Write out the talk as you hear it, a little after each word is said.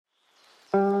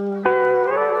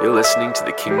You're listening to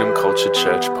the Kingdom Culture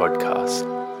Church podcast.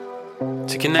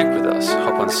 To connect with us,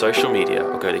 hop on social media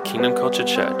or go to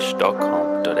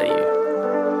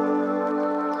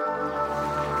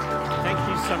kingdomculturechurch.com.au. Thank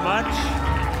you so much.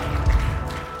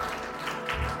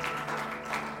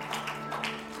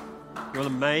 You're all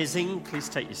amazing. Please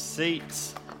take your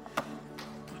seats.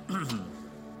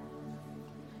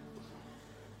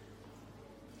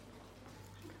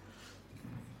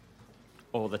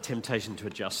 Or the temptation to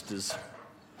adjust is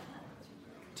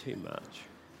too much.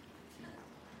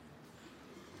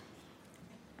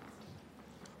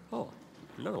 Oh,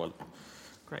 another one.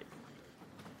 Great.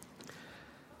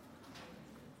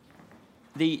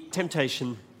 The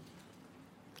temptation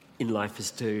in life is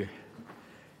to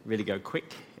really go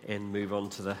quick and move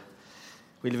on to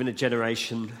we live in a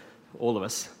generation, all of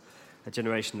us, a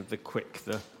generation of the quick.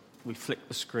 We flick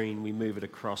the screen, we move it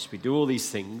across, we do all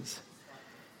these things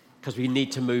because we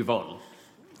need to move on.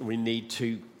 We need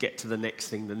to get to the next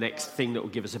thing that will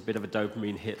give us a bit of a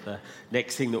dopamine hit, the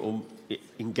next thing that will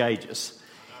engage us.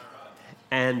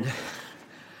 And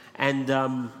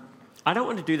I don't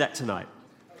want to do that tonight.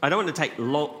 I don't want to take a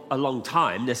long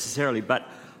time necessarily, but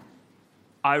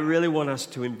I really want us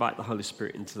to invite the Holy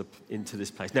Spirit into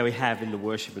this place. Now we have in the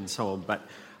worship and so on, but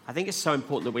I think it's so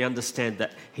important that we understand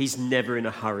that He's never in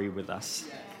a hurry with us.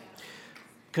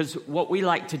 Because what we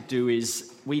like to do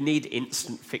is we need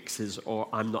instant fixes or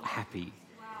I'm not happy.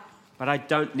 But I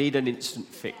don't need an instant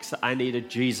fix. I need a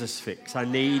Jesus fix. I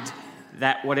need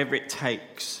that whatever it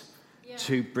takes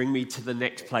to bring me to the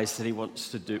next place that He wants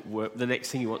to do, the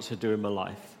next thing He wants to do in my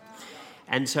life.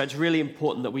 And so it's really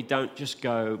important that we don't just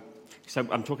go, so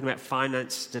I'm talking about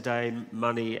finance today,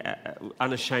 money,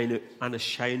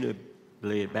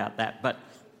 unashamedly about that. But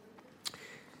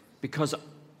because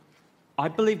I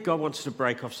believe God wants to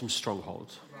break off some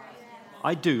strongholds.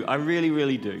 I do. I really,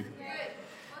 really do.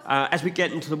 As we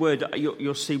get into the word,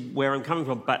 you'll see where I'm coming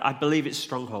from, but I believe it's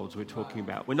strongholds we're talking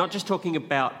about. We're not just talking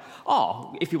about,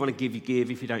 if you want to give, you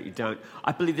give. If you don't, you don't.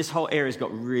 I believe this whole area's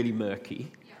got really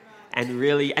murky and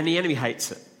the enemy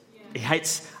hates it. He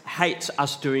hates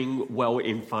us doing well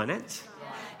in finance.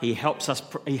 He hates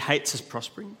us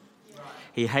prospering.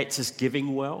 He hates us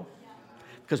giving well.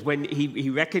 Because when he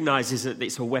recognizes that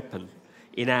it's a weapon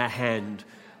in our hand,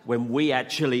 when we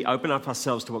actually open up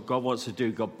ourselves to what God wants to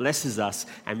do, God blesses us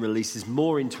and releases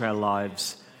more into our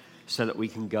lives so that we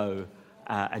can go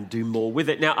and do more with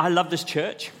it. Now, I love this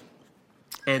church,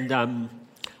 and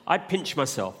I pinch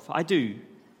myself. I do.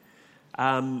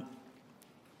 I'm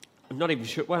not even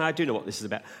sure. Well, I do know what this is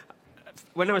about.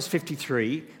 When I was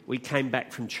 53, we came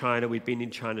back from China. We'd been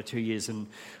in China 2 years, and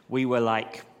we were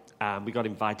like, we got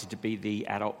invited to be the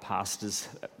adult pastors,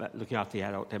 looking after the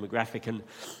adult demographic. And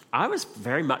I was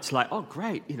very much like, oh,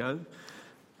 great, I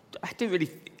didn't really,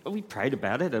 we prayed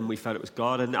about it and we felt it was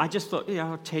God. And I just thought, a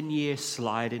 10-year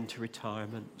slide into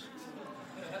retirement.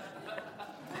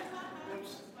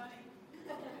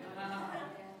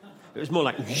 It was more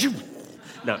like,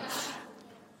 no.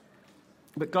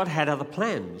 But God had other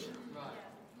plans.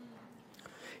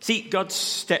 See, God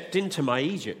stepped into my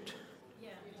Egypt.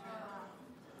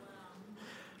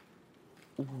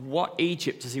 What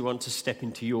Egypt does He want to step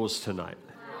into yours tonight?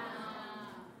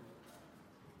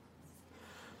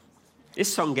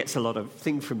 This song gets a lot of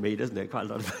thing from me, doesn't it? Quite a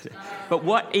lot of it. But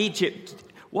what Egypt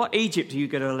are you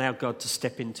going to allow God to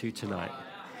step into tonight?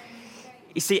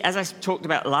 You see, as I talked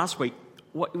about last week,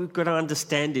 what we've got to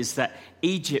understand is that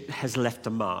Egypt has left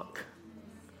a mark.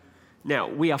 Now,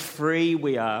 we are free,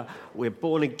 we're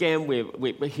born again,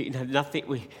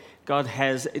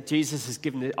 Jesus has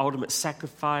given the ultimate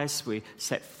sacrifice. We're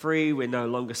set free. We're no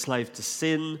longer slaves to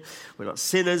sin. We're not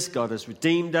sinners. God has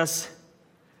redeemed us.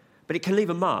 But it can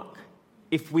leave a mark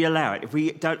if we allow it. If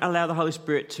we don't allow the Holy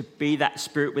Spirit to be that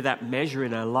Spirit with that measure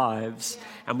in our lives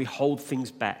and we hold things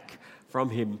back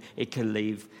from Him, it can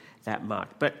leave that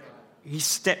mark. But He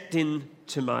stepped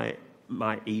into my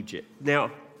Egypt.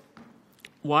 Now,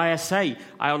 why I say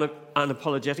I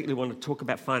unapologetically want to talk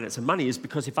about finance and money is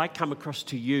because if I come across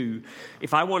to you,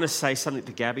 if I want to say something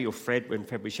to Gabby or Fred when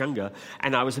Fred was younger,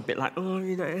 and I was a bit like,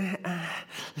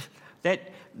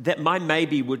 that my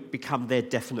maybe would become their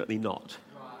definitely not.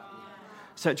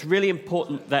 So it's really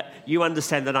important that you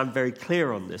understand that I'm very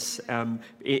clear on this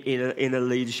in a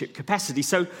leadership capacity.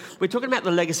 So we're talking about the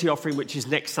legacy offering, which is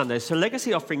next Sunday. So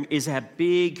legacy offering is our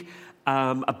big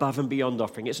above and beyond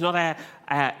offering. It's not our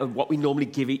what we normally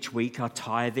give each week, our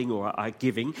tithing or our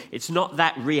giving. It's not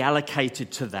that reallocated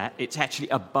to that. It's actually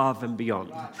above and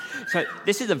beyond. So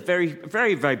this is a very,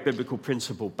 very, very biblical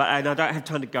principle, and I don't have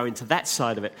time to go into that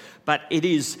side of it, but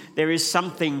there is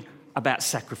something about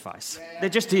sacrifice. There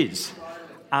just is.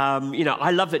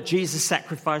 I love that Jesus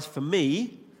sacrificed for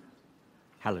me.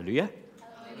 Hallelujah.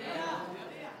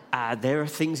 There are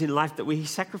things in life that we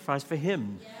sacrifice for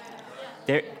him.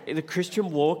 The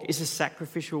Christian walk is a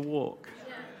sacrificial walk.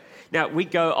 Now, we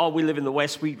live in the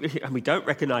West, and we don't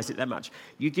recognize it that much.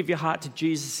 You give your heart to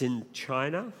Jesus in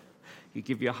China, you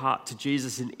give your heart to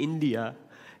Jesus in India,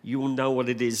 you will know what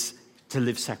it is to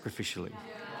live sacrificially.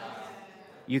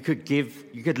 You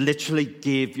could literally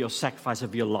give your sacrifice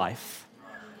of your life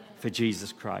for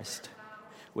Jesus Christ.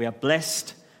 We are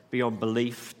blessed beyond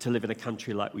belief to live in a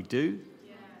country like we do,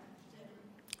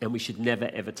 and we should never,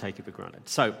 ever take it for granted.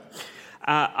 So,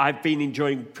 I've been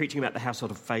enjoying preaching about the household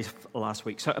of faith last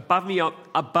week. So above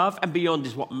and beyond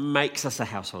is what makes us a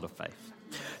household of faith.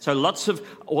 So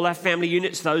all our family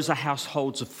units, those are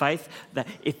households of faith. That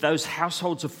if those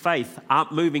households of faith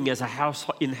aren't moving as a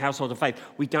household of faith,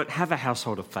 we don't have a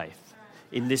household of faith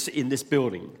in this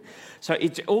building. So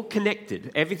it's all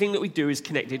connected. Everything that we do is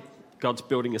connected. God's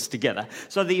building us together.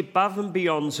 So the above and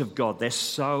beyonds of God, they're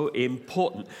so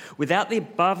important. Without the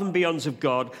above and beyonds of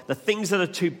God, the things that are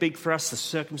too big for us, the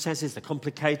circumstances, the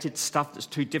complicated stuff that's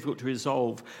too difficult to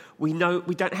resolve, we know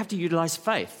we don't have to utilize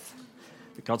faith.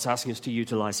 But God's asking us to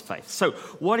utilize faith. So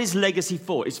what is legacy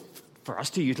for? It's for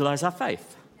us to utilize our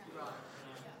faith.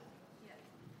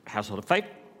 Household of faith,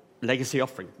 legacy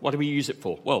offering. What do we use it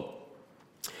for? Well,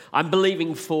 I'm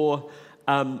believing for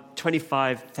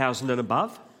 25,000 and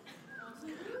above.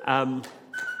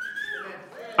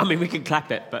 We can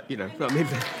clap it, but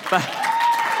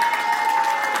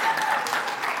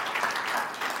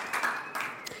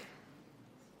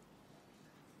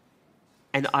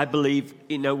and I believe,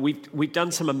 we've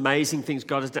done some amazing things.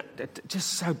 God has done,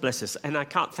 just so bless us. And I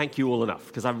can't thank you all enough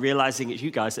because I'm realizing it's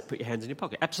you guys that put your hands in your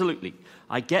pocket. Absolutely.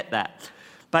 I get that.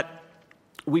 But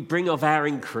we bring of our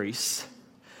increase.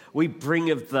 We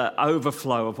bring of the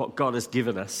overflow of what God has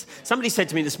given us. Somebody said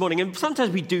to me this morning, and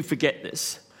sometimes we do forget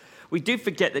this, we do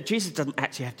forget that Jesus doesn't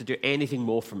actually have to do anything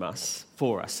more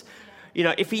for us.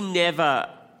 If he never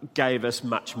gave us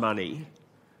much money,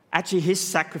 actually his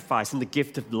sacrifice and the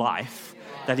gift of life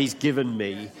that he's given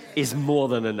me is more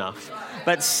than enough.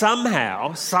 But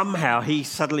somehow he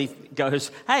suddenly goes,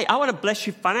 hey, I want to bless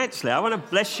you financially. I want to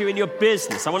bless you in your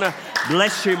business. I want to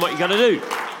bless you in what you've got to do.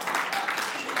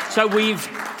 So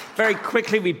very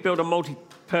quickly, we built a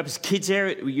multi-purpose kids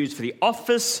area that we use for the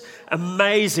office.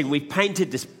 Amazing. We've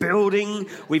painted this building.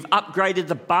 We've upgraded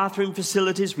the bathroom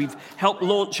facilities. We've helped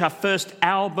launch our first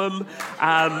album.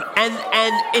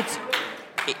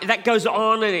 That goes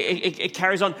on and it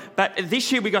carries on. But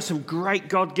this year we got some great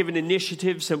God-given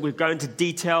initiatives and we'll go into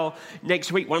detail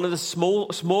next week. One of the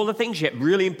smaller things, yet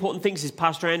really important things, is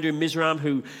Pastor Andrew and Mizram,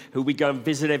 who we go and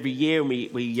visit every year, and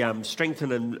we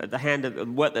strengthen the hand of the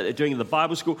work that they're doing in the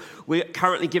Bible school. We're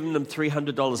currently giving them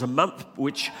 $300 a month,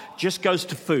 which just goes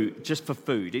to food, just for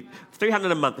food.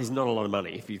 $300 a month is not a lot of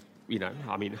money if you've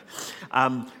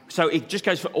so it just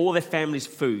goes for all their family's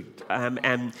food.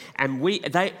 Every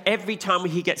time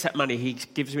he gets that money, he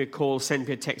gives me a call, sends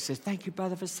me a text, says, thank you,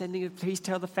 brother, for sending it. Please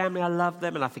tell the family I love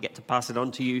them. And I forget to pass it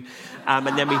on to you. And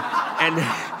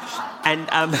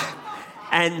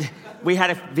we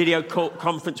had a video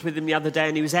conference with him the other day,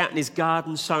 and he was out in his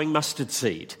garden sowing mustard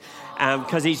seed.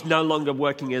 Because he's no longer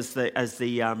working in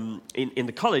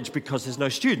the college because there's no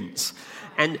students.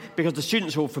 And because the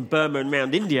students are all from Burma and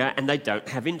around India, and they don't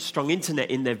have strong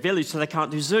internet in their village, so they can't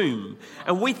do Zoom.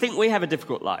 And we think we have a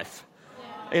difficult life.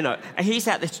 And he's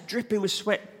out there dripping with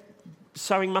sweat,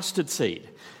 sowing mustard seed.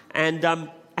 And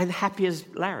happy as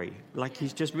Larry. Like,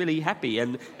 he's just really happy.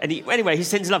 Anyway, he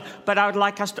sends love. But I would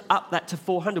like us to up that to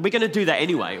 400. We're going to do that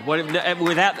anyway,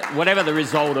 whatever the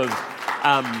result of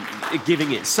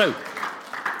giving is. So,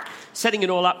 setting it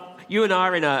all up, you and I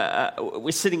are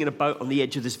we're sitting in a boat on the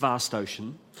edge of this vast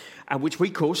ocean, which we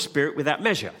call Spirit Without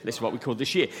Measure. This is what we call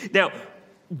this year. Now,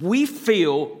 we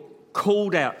feel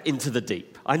called out into the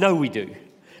deep. I know we do.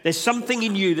 There's something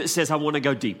in you that says, I want to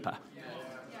go deeper.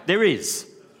 There is.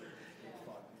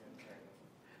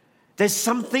 There's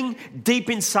something deep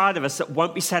inside of us that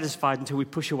won't be satisfied until we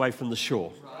push away from the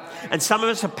shore. And some of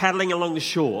us are paddling along the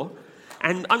shore,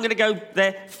 and I'm going to go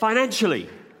there financially.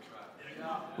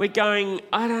 We're going,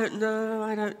 I don't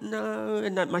know,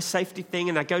 and my safety thing,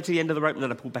 and I go to the end of the rope, and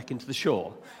then I pull back into the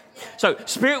shore. So,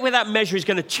 Spirit Without Measure is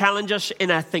going to challenge us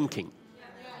in our thinking.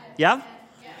 Yeah?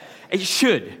 It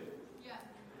should.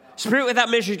 Spirit Without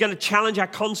Measure is going to challenge our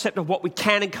concept of what we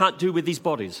can and can't do with these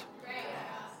bodies.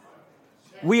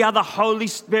 We are the Holy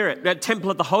Spirit, the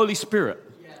temple of the Holy Spirit.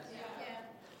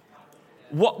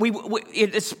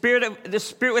 The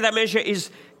Spirit Without Measure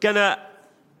is going to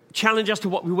challenge us to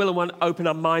what we will and won't open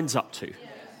our minds up to.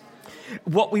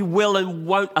 what we will and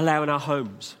won't allow in our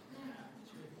homes.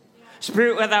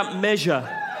 Spirit without measure.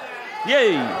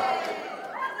 Yay!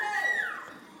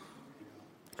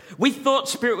 We thought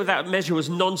spirit without measure was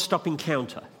non-stop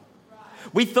encounter.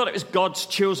 We thought it was God's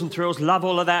chills and thrills, love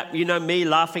all of that, you know me,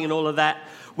 laughing and all of that.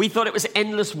 We thought it was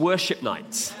endless worship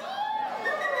nights.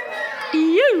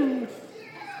 Ew.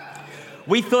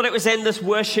 We thought it was endless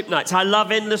worship nights. I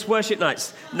love endless worship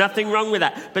nights. Nothing wrong with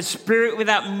that. But spirit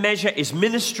without measure is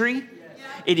ministry.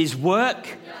 It is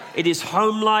work. It is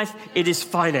home life. It is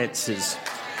finances.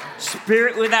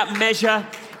 Spirit without measure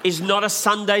is not a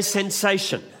Sunday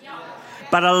sensation,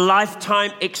 but a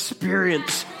lifetime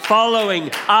experience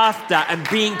following after and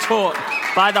being taught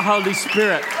by the Holy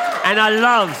Spirit. And I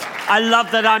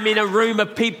love that I'm in a room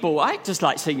of people. I just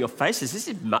like seeing your faces. This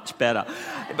is much better.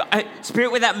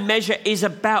 Spirit without measure is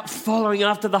about following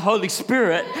after the Holy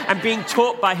Spirit and being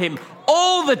taught by Him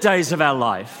all the days of our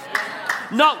life.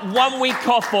 Not 1 week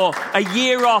off or a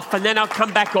year off and then I'll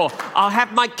come back, or I'll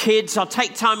have my kids, I'll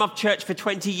take time off church for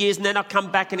 20 years and then I'll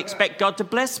come back and expect God to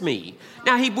bless me.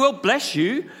 Now, He will bless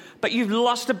you, but you've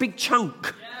lost a big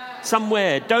chunk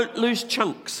somewhere. Don't lose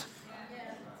chunks.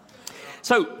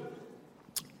 So,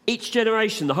 each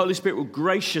generation, the Holy Spirit will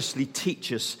graciously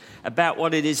teach us about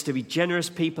what it is to be generous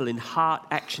people in heart,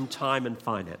 action, time, and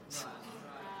finance.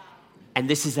 And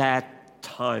this is our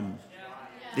time.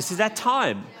 This is our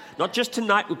time. Not just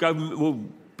tonight, we'll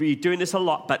be doing this a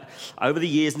lot, but over the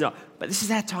years, no. But this is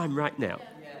our time right now,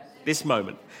 this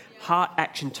moment. Heart,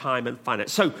 action, time, and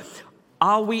finance. So,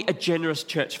 are we a generous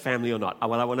church family or not?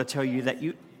 Well, I want to tell you that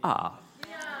you are.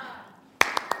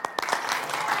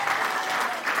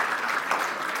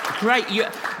 Great.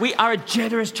 We are a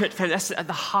generous church family. That's at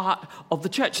the heart of the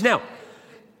church. Now,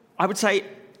 I would say,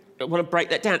 I want to break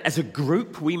that down. As a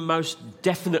group, we most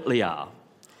definitely are.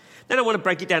 Then I want to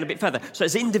break it down a bit further. So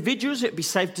as individuals, it would be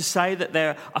safe to say that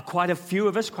there are quite a few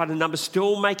of us, quite a number,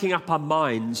 still making up our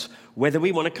minds whether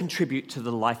we want to contribute to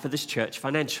the life of this church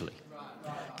financially.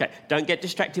 Okay, don't get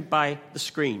distracted by the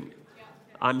screen.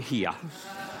 I'm here.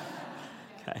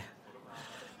 Okay.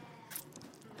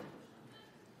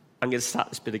 I'm going to start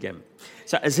this bit again.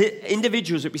 So as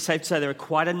individuals, it would be safe to say there are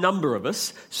quite a number of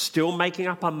us still making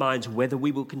up our minds whether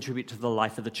we will contribute to the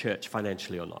life of the church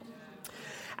financially or not.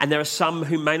 And there are some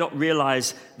who may not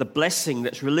realize the blessing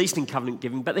that's released in covenant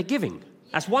giving, but they're giving.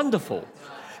 That's wonderful.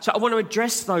 So I want to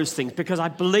address those things because I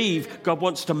believe God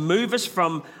wants to move us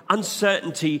from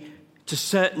uncertainty to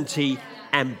certainty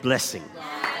and blessing.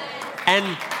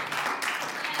 And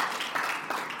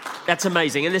that's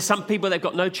amazing. And there's some people that have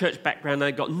got no church background,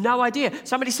 they've got no idea.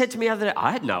 Somebody said to me the other day,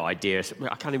 I had no idea, I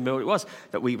can't even remember what it was,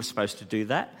 that we were supposed to do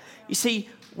that. You see,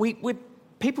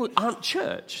 people aren't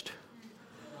churched.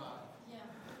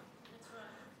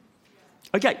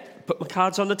 Okay, put my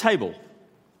cards on the table.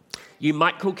 You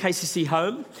might call KCC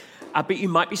home, but you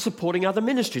might be supporting other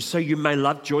ministries. So you may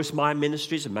love Joyce Meyer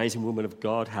Ministries, amazing woman of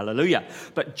God, hallelujah.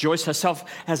 But Joyce herself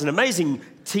has an amazing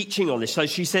teaching on this. So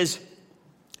she says,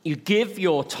 you give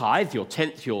your tithe, your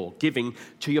tenth, your giving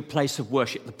to your place of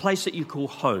worship, the place that you call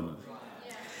home.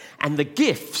 And the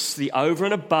gifts, the over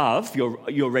and above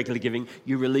your regular giving,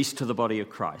 you release to the body of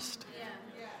Christ.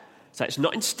 So it's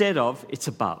not instead of, it's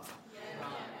above.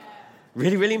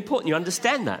 Really, really important. You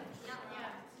understand that?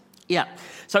 Yeah.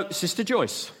 So, Sister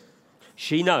Joyce,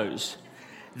 she knows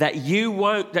that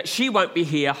she won't be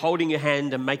here holding your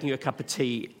hand and making you a cup of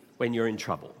tea when you're in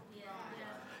trouble.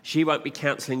 She won't be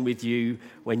counseling with you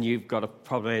when you've got a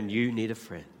problem and you need a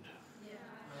friend.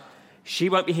 She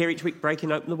won't be here each week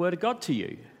breaking open the Word of God to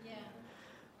you.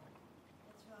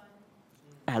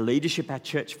 Our leadership, our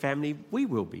church family, we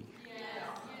will be.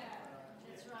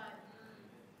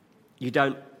 You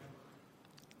don't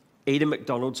eat at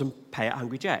McDonald's and pay at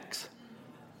Hungry Jack's.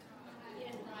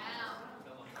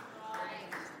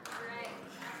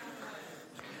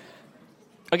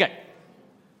 Okay.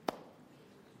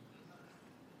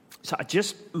 So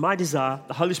my desire,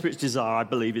 the Holy Spirit's desire, I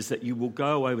believe, is that you will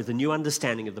go away with a new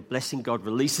understanding of the blessing God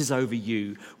releases over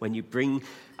you when you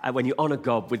honor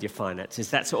God with your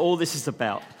finances. That's all this is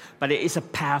about. But it is a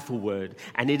powerful word,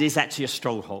 and it is actually a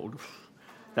stronghold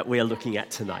that we are looking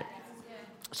at tonight.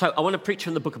 So I want to preach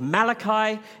from the book of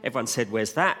Malachi. Everyone said,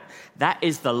 where's that? That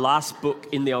is the last book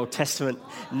in the Old Testament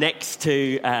next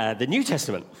to the New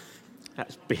Testament.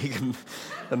 That's big and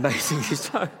amazing.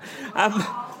 So,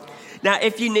 now,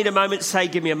 if you need a moment,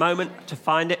 give me a moment to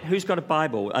find it. Who's got a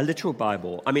Bible, a literal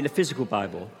Bible? I mean, a physical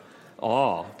Bible.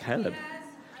 Oh, Caleb.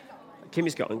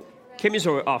 Kimmy's got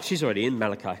one. She's already in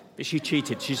Malachi. But she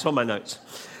cheated. She saw my notes.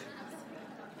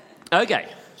 Okay.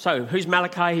 So, who's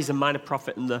Malachi? He's a minor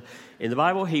prophet in the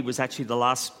Bible. He was actually the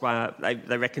last,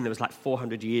 they reckon there was like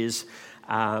 400 years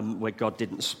where God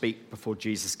didn't speak before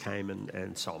Jesus came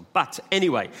and so on. But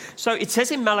anyway, so it says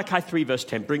in Malachi 3 verse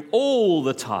 10, bring all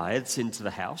the tithes into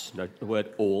the house. Note the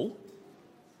word all.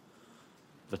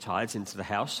 The tithes into the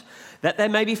house, that there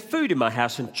may be food in my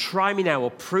house, and try me now or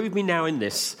prove me now in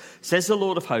this, says the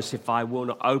Lord of hosts, if I will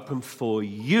not open for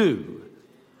you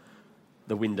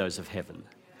the windows of heaven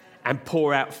and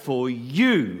pour out for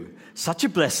you such a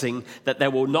blessing that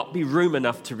there will not be room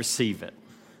enough to receive it.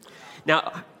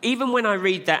 Now, even when I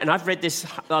read that, and I've read this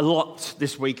a lot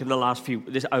this week and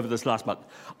over this last month,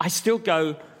 I still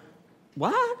go,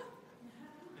 what?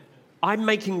 I'm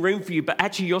making room for you, but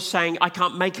actually you're saying I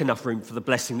can't make enough room for the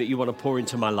blessing that you want to pour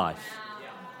into my life.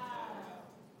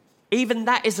 Even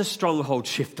that is a stronghold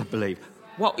shift, I believe.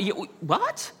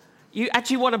 What? You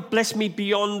actually want to bless me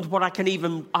beyond what I can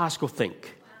even ask or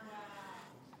think?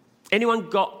 Anyone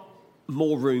got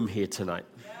more room here tonight?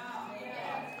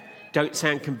 Don't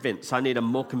sound convinced. I need a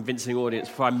more convincing audience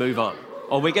before I move on.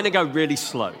 Or we're going to go really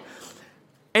slow.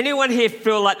 Anyone here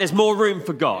feel like there's more room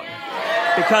for God?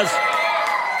 Because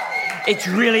it's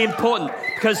really important.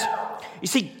 Because, you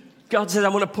see, God says, I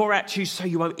want to pour out to you so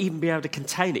you won't even be able to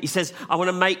contain it. He says, I want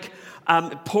to make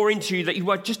pour into you that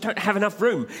you just don't have enough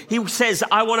room. He says,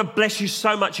 I want to bless you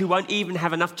so much you won't even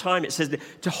have enough time, it says,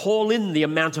 to haul in the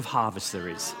amount of harvest there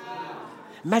is.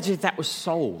 Imagine if that was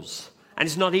souls. And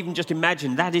it's not even just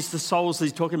imagine, that is the souls that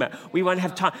he's talking about. We won't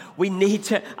have time. We need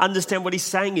to understand what he's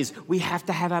saying is we have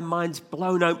to have our minds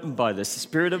blown open by this, the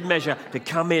spirit of measure to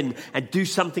come in and do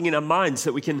something in our minds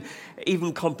that we can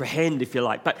even comprehend, if you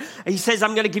like. But he says,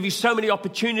 I'm going to give you so many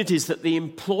opportunities that the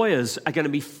employers are going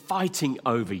to be fighting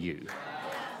over you.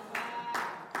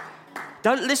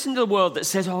 Don't listen to the world that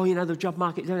says, the job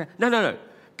market. No.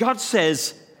 God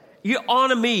says, you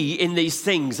honor me in these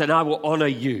things and I will honor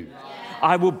you.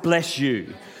 I will bless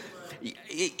you.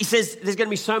 He says there's going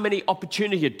to be so many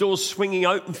opportunities, doors swinging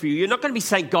open for you. You're not going to be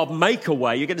saying, God, make a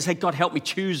way. You're going to say, God, help me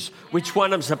choose which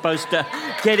one I'm supposed to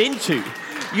get into.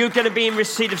 You're going to be in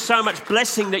receipt of so much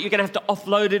blessing that you're going to have to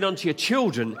offload it onto your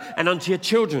children and onto your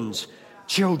children's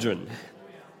children.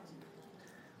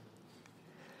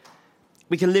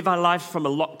 We can live our life from a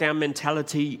lockdown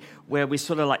mentality where we're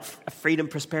sort of like freedom,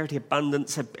 prosperity,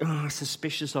 abundance,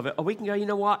 suspicious of it. Or we can go, you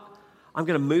know what? I'm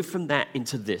going to move from that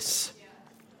into this.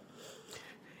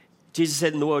 Jesus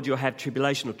said in the world you'll have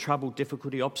tribulation or trouble,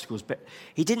 difficulty, obstacles. But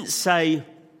he didn't say,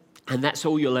 and that's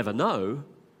all you'll ever know.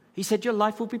 He said your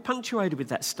life will be punctuated with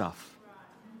that stuff.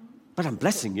 But I'm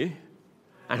blessing you.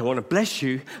 And I want to bless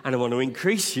you. And I want to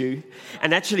increase you.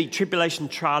 And actually, tribulation,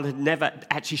 trial, it never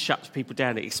actually shuts people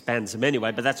down. It expands them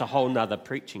anyway. But that's a whole nother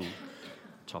preaching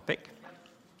topic.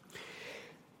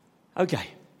 Okay.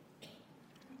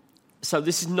 So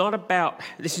this is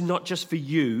not just for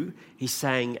you, he's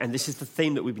saying, and this is the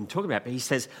theme that we've been talking about, but he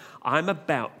says, I'm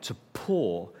about to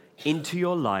pour into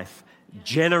your life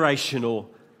generational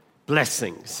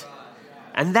blessings.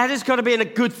 And that has got to be a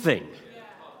good thing.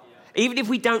 Even if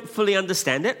we don't fully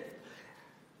understand it,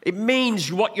 it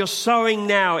means what you're sowing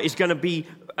now is going to be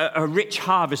a rich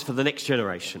harvest for the next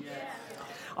generation.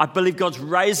 I believe God's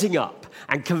raising up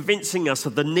and convincing us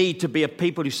of the need to be a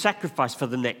people who sacrifice for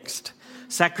the next.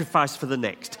 Sacrifice for the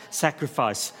next.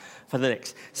 Sacrifice for the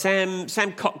next. Sam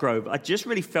Cotgrove, I just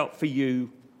really felt for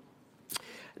you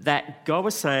that God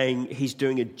was saying he's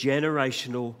doing a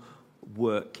generational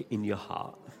work in your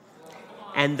heart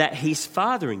and that he's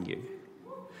fathering you.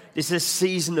 This is a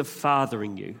season of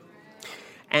fathering you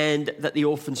and that the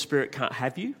orphan spirit can't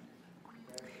have you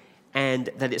and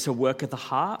that it's a work of the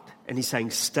heart and he's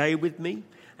saying stay with me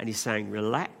and he's saying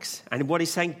relax and what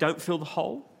he's saying don't fill the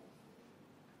hole.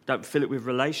 Don't fill it with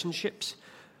relationships.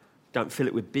 Don't fill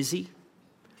it with busy.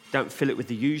 Don't fill it with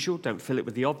the usual. Don't fill it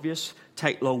with the obvious.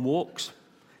 Take long walks.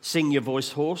 Sing your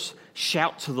voice hoarse.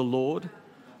 Shout to the Lord.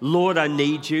 Lord, I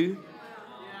need you.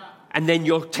 And then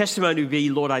your testimony will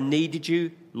be, Lord, I needed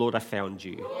you. Lord, I found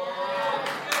you.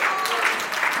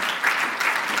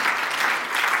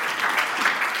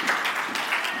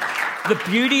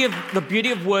 The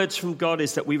beauty of words from God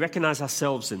is that we recognize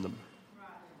ourselves in them.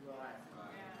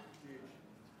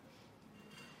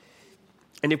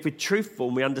 And if we're truthful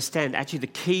and we understand, actually the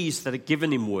keys that are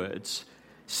given in words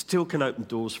still can open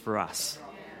doors for us.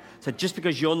 So just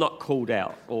because you're not called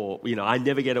out or, I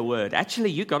never get a word.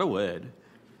 Actually, you got a word.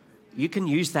 You can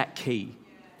use that key.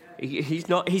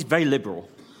 He's very liberal.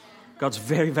 God's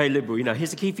very, very liberal.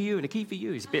 Here's a key for you and a key for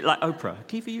you. It's a bit like Oprah. A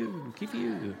key for you, a key for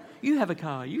you. You have a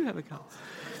car, you have a car.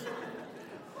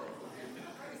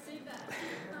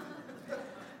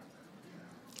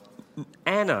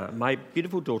 Anna, my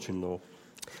beautiful daughter-in-law,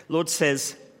 Lord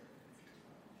says,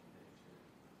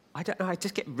 I don't know, I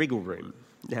just get wriggle room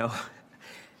now.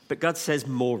 But God says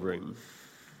more room.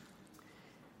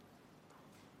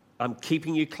 I'm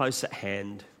keeping you close at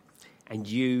hand, and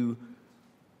you,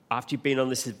 after you've been on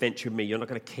this adventure with me, you're not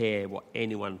going to care what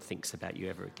anyone thinks about you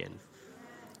ever again.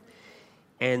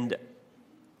 And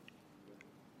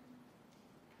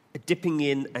dipping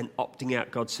in and opting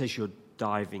out, God says you're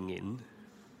diving in,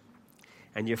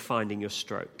 and you're finding your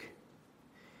stroke.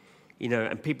 You know,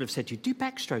 and people have said to you, do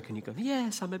backstroke, and you go,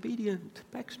 yes, I'm obedient,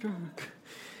 backstroke.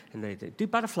 And they do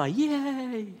butterfly,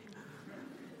 yay.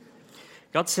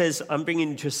 God says, I'm bringing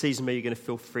you into a season where you're going to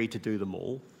feel free to do them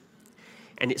all.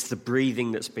 And it's the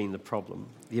breathing that's been the problem,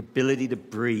 the ability to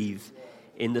breathe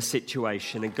in the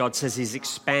situation. And God says he's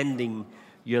expanding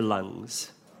your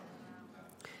lungs.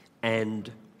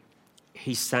 And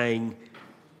he's saying,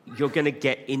 you're going to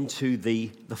get into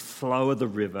the flow of the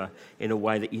river in a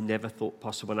way that you never thought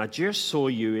possible. And I just saw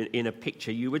you in a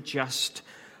picture. You were just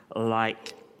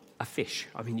like a fish.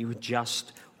 I mean, you were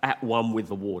just at one with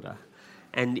the water.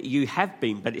 And you have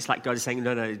been, but it's like God is saying,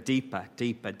 no, deeper,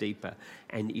 deeper, deeper.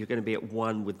 And you're going to be at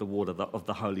one with the water of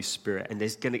the Holy Spirit. And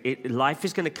life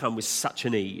is going to come with such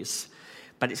an ease.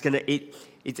 But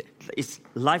it's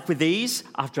life with ease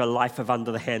after a life of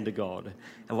under the hand of God.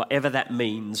 And whatever that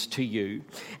means to you.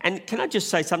 And can I just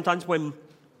say, sometimes when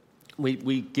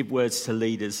we give words to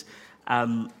leaders,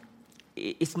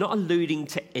 it's not alluding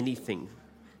to anything.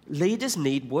 Leaders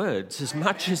need words as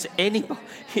much as anybody.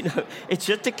 You know, it's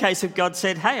just a case of God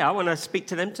said, hey, I want to speak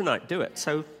to them tonight. Do it.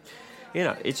 So, you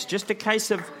know, it's just a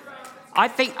case of, I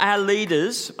think our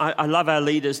leaders, I love our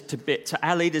leaders to bits.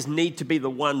 Our leaders need to be the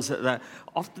ones that are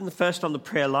often the first on the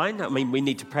prayer line. I mean, we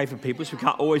need to pray for people, so we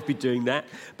can't always be doing that.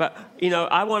 But, you know,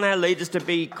 I want our leaders to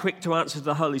be quick to answer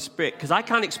the Holy Spirit, because I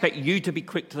can't expect you to be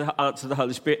quick to answer the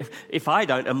Holy Spirit if I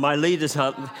don't, and my leaders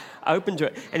aren't open to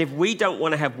it. And if we don't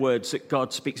want to have words that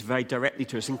God speaks very directly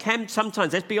to us, and can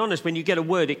sometimes, let's be honest, when you get a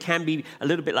word, it can be a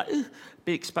little bit like, a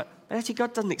bit exposed. But actually,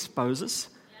 God doesn't expose us.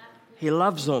 He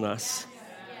loves on us.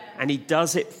 And he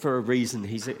does it for a reason.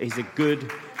 He's a good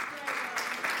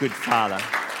father.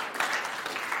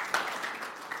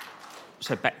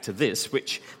 So back to this,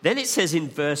 which then it says in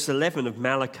verse 11 of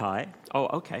Malachi.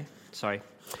 Oh, okay. Sorry.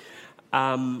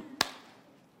 So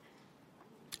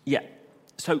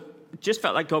just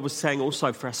felt like God was saying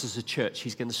also for us as a church,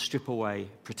 he's going to strip away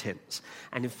pretense.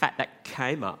 And in fact, that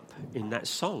came up in that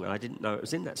song. I didn't know it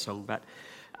was in that song, but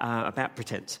about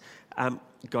pretense.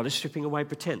 God is stripping away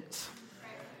pretense.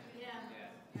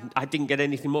 I didn't get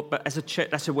anything more, but as a church,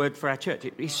 that's a word for our church.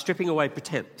 He's stripping away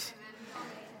pretense.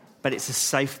 But it's a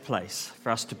safe place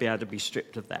for us to be able to be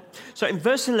stripped of that. So in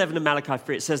verse 11 of Malachi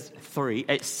 3,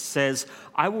 it says,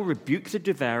 I will rebuke the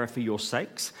devourer for your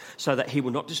sakes, so that he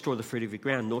will not destroy the fruit of your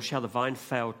ground, nor shall the vine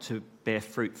fail to bear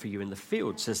fruit for you in the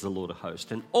field, says the Lord of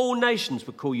hosts. And all nations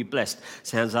will call you blessed.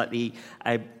 Sounds like the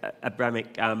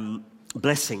Abrahamic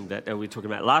blessing that we were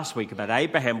talking about last week about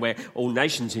Abraham, where all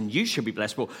nations in you shall be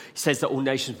blessed. Well, he says that all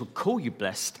nations will call you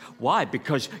blessed. Why?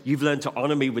 Because you've learned to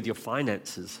honor me with your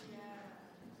finances.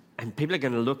 And people are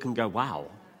going to look and go, wow.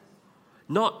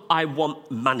 Not I want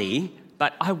money,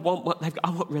 but I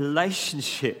want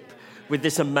relationship with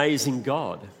this amazing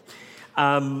God.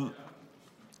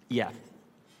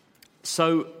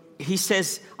 So he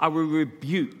says, I will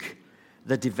rebuke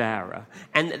the devourer.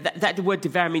 And that word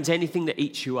devour means anything that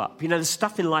eats you up. You know, the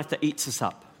stuff in life that eats us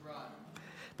up.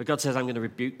 But God says, I'm going to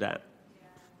rebuke that.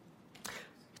 He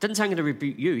doesn't say I'm going to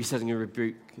rebuke you. He says I'm going to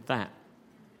rebuke that.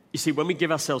 You see, when we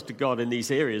give ourselves to God in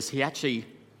these areas, he actually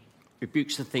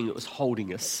rebukes the thing that was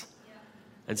holding us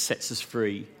and sets us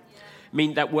free. I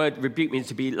mean, that word rebuke means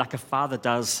to be like a father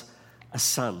does a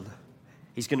son.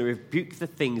 He's going to rebuke the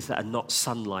things that are not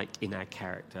son-like in our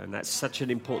character. And that's such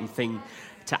an important thing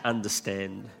to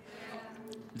understand.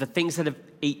 The things that have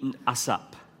eaten us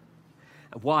up.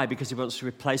 Why? Because he wants to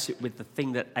replace it with the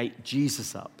thing that ate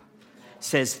Jesus up. It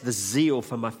says, the zeal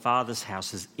for my Father's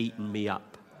house has eaten me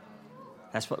up.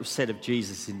 That's what was said of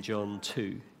Jesus in John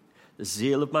 2. The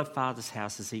zeal of my Father's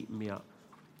house has eaten me up.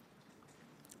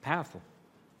 Powerful.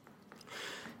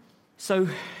 So,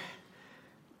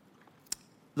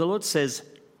 the Lord says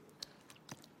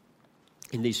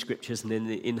in these scriptures, and then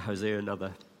in Hosea,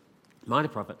 another minor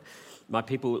prophet, my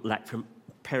people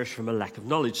perish from a lack of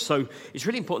knowledge. So it's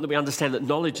really important that we understand that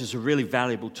knowledge is a really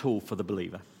valuable tool for the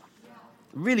believer.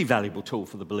 Really valuable tool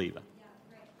for the believer.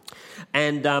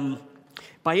 And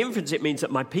by inference, it means that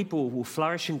my people will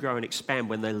flourish and grow and expand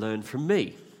when they learn from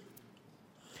me.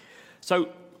 So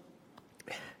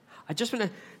I just want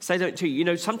to say that to you. You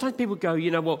know, sometimes people go,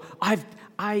 well,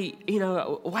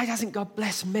 why doesn't God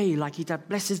bless me like he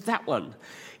blesses that one?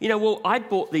 Well, we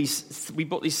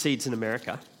bought these seeds in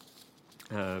America,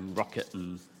 rocket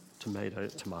and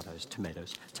tomatoes.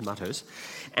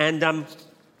 And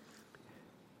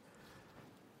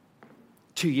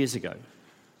 2 years ago.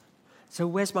 So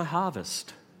where's my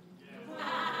harvest?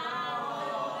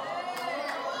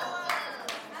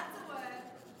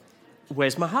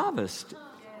 Where's my harvest?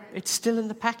 It's still in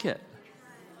the packet.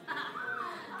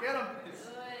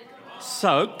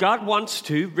 So God wants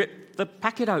to rip the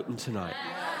packet open tonight.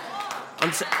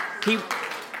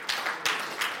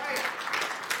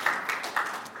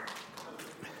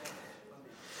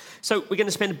 So we're going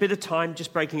to spend a bit of time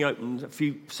just breaking open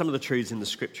some of the truths in the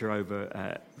Scripture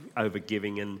over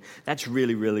giving, and that's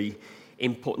really, really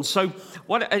important. So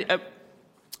we're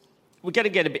going to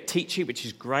get a bit teachy, which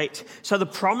is great. So the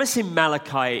promise in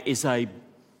Malachi is a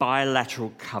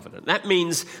bilateral covenant. That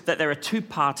means that there are two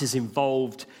parties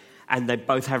involved, and they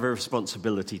both have a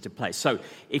responsibility to play. So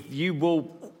if you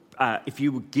will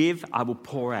give, I will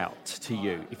pour out to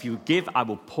you. If you give, I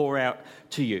will pour out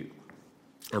to you.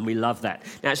 And we love that.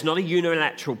 Now, it's not a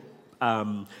unilateral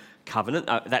covenant.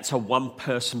 That's a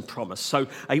one-person promise. So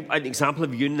an example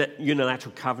of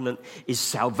unilateral covenant is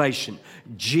salvation.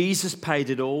 Jesus paid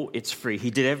it all. It's free. He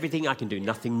did everything. I can do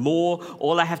nothing more.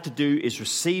 All I have to do is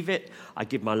receive it. I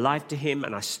give my life to him,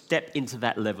 and I step into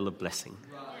that level of blessing.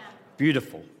 Right.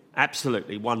 Beautiful.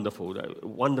 Absolutely wonderful.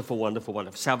 Wonderful, wonderful,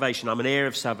 wonderful. Salvation. I'm an heir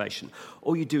of salvation.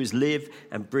 All you do is live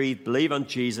and breathe, believe on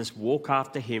Jesus, walk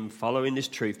after him, follow in this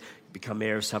truth, become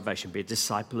heir of salvation, be a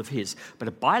disciple of his. But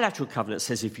a bilateral covenant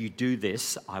says, if you do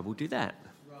this, I will do that.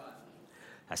 Right.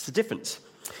 That's the difference.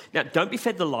 Now, don't be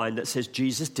fed the line that says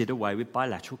Jesus did away with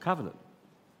bilateral covenant.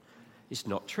 It's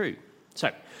not true.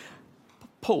 So,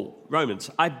 Paul, Romans,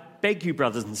 I beg you,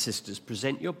 brothers and sisters,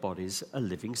 present your bodies a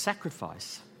living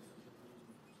sacrifice.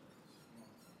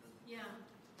 Yeah.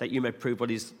 That you may prove what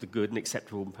is the good and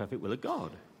acceptable and perfect will of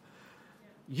God.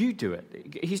 You do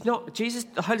it. He's not, Jesus,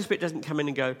 the Holy Spirit doesn't come in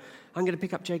and go, I'm going to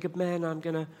pick up Jacob, man, I'm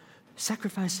going to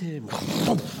sacrifice him.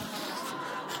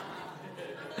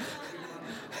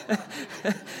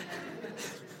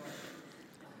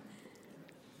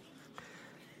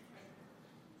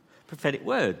 Prophetic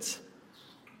words.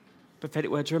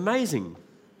 Prophetic words are amazing.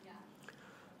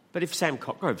 But if Sam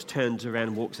Cockgroves turns around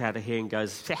and walks out of here and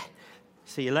goes,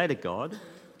 see you later, God,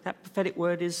 that prophetic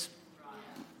word is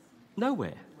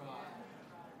nowhere.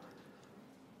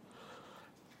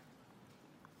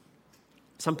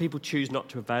 Some people choose not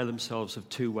to avail themselves of the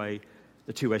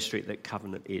two-way street that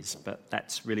covenant is, but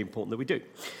that's really important that we do.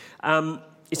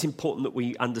 It's important that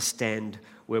we understand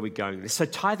where we're going. So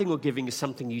tithing or giving is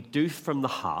something you do from the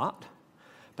heart,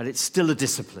 but it's still a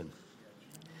discipline.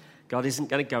 God isn't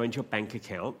going to go into your bank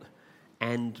account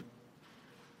and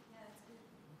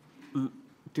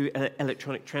do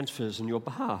electronic transfers on your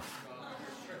behalf.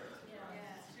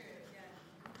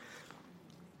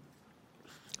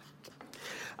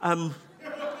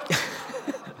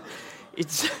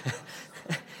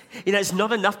 It's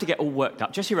not enough to get all worked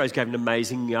up. Jesse Rose gave an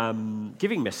amazing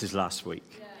giving message last week.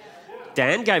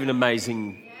 Dan gave an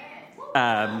amazing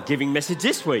giving message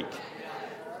this week.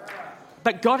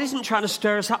 But God isn't trying to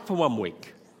stir us up for 1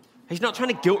 week. He's not trying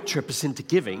to guilt trip us into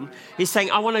giving. He's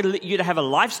saying, I want you to have a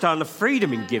lifestyle and a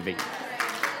freedom in giving.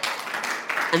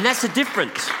 And that's the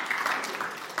difference.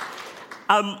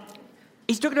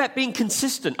 He's talking about being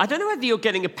consistent. I don't know whether you're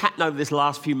getting a pattern over this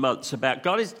last few months about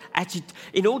God is actually,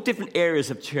 in all different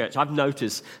areas of church, I've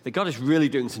noticed that God is really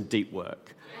doing some deep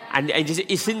work. And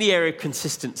it's in the area of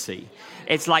consistency.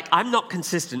 It's like, I'm not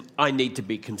consistent, I need to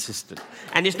be consistent.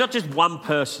 And it's not just one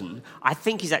person. I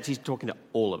think he's actually talking to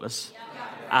all of us.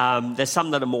 There's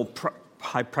some that are more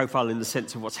high profile in the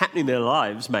sense of what's happening in their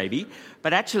lives, maybe.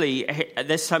 But actually,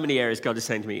 there's so many areas God is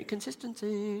saying to me,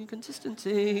 consistency,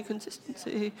 consistency,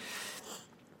 consistency.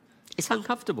 It's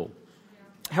uncomfortable.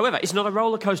 However, it's not a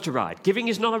roller coaster ride. Giving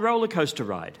is not a roller coaster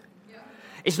ride.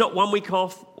 It's not 1 week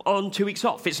off, on 2 weeks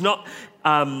off. It's not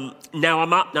now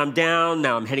I'm up, now I'm down,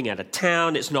 now I'm heading out of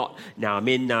town. It's not now I'm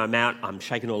in, now I'm out, I'm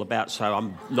shaking all about, so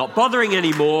I'm not bothering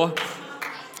anymore.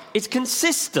 It's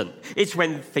consistent. It's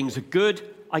when things are good,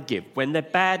 I give. When they're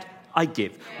bad, I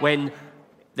give. When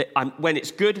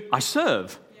it's good, I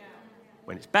serve.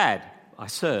 When it's bad, I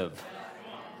serve.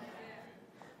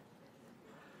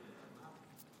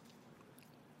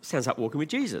 Sounds like walking with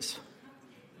Jesus.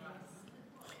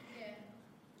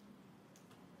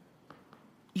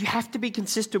 You have to be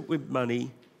consistent with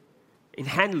money, in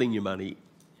handling your money,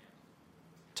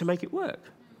 to make it work.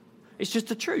 It's just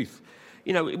the truth.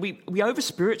 you know, we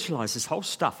over-spiritualize this whole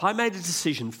stuff. I made a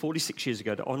decision 46 years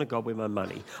ago to honour God with my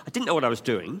money. I didn't know what I was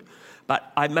doing,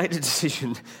 but I made a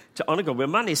decision to honour God with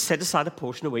my money, set aside a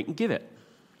portion a week and give it.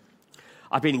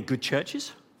 I've been in good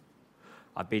churches.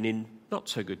 I've been in not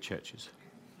so good churches.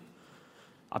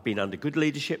 I've been under good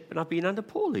leadership and I've been under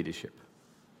poor leadership.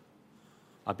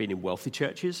 I've been in wealthy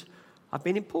churches. I've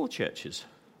been in poor churches.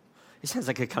 It sounds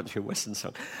like a country and western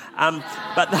song.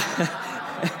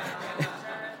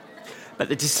 But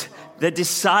the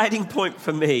deciding point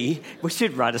for me, we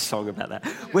should write a song about that.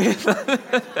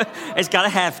 It's got to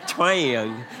have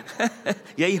twang.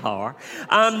 Yeehaw.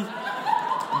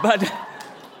 But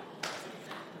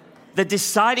the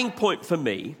deciding point for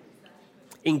me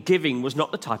in giving was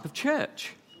not the type of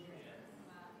church,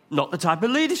 not the type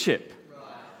of leadership,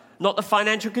 not the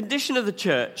financial condition of the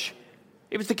church.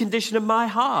 It was the condition of my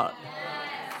heart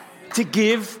to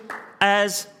give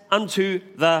as unto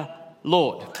the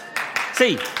Lord.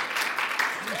 See,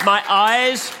 my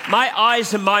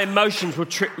eyes and my emotions will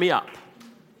trip me up.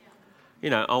 You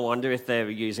know, I wonder if they're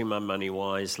using my money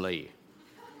wisely.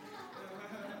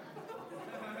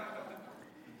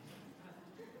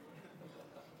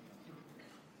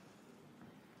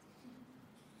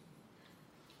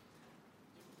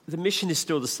 The mission is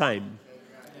still the same.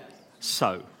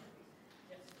 So,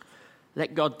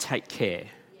 let God take care.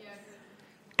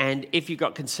 And if you've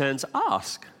got concerns,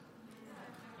 ask.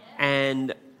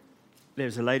 And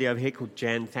there's a lady over here called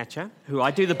Jan Thatcher, who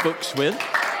I do the books with.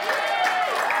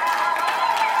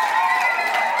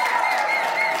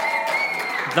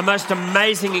 The most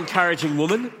amazing, encouraging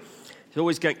woman. She's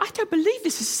always going, I don't believe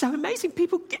this is so amazing,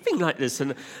 people giving like this.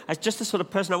 And that's just the sort of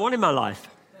person I want in my life.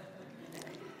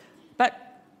 But,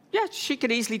 yeah, she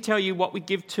can easily tell you what we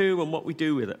give to and what we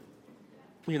do with it.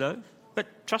 You know,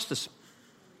 but trust us.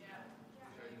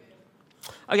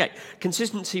 Okay,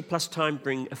 consistency plus time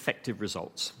bring effective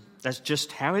results. That's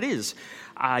just how it is.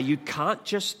 You can't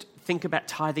just think about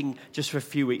tithing just for a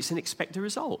few weeks and expect a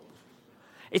result.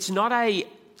 It's not like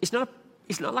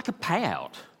a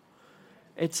payout.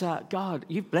 It's God,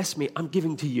 you've blessed me, I'm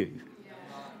giving to you.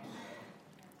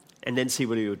 And then see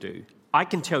what He'll do. I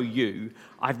can tell you,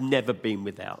 I've never been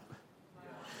without.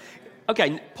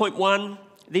 Okay, point one.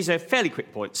 These are fairly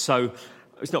quick points, so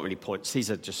it's not really points.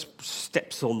 These are just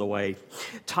steps on the way.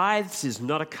 Tithes is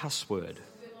not a cuss word.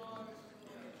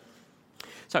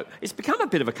 So it's become a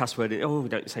bit of a cuss word. Oh, we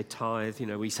don't say tithe, you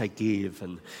know, we say give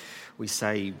and we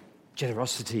say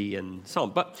generosity and so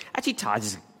on. But actually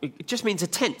tithe it just means a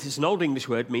tenth. It's an old English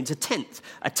word, means a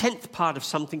tenth part of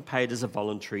something paid as a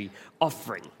voluntary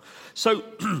offering. So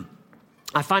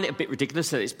I find it a bit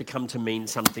ridiculous that it's become to mean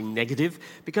something negative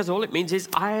because all it means is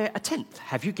a tenth.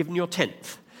 Have you given your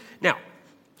tenth? Now,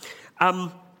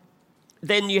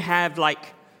 then you have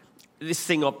like this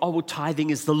thing of, well, tithing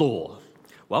is the law.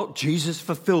 Well, Jesus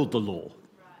fulfilled the law.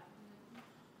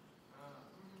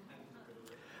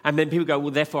 And then people go,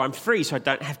 well, therefore I'm free, so I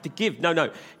don't have to give.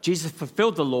 No. Jesus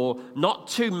fulfilled the law not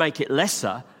to make it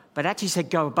lesser, but actually said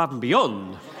go above and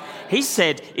beyond. He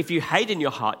said, if you hate in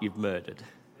your heart, you've murdered.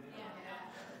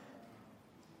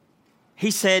 He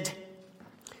said,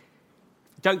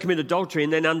 don't commit adultery.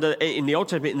 And then in the Old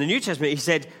Testament, in the New Testament, he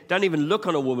said, don't even look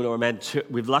on a woman or a man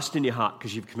with lust in your heart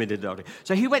because you've committed adultery.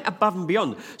 So he went above and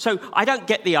beyond. So I don't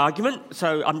get the argument.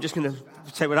 So I'm just going to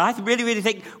say what I really, really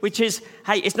think, which is,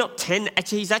 hey, it's not 10.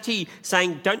 Actually, he's actually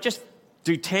saying, don't just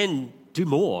do 10, do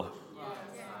more.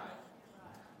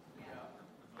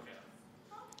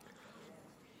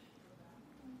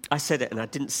 I said it and I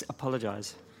didn't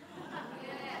apologize.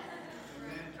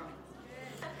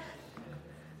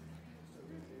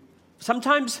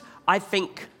 Sometimes I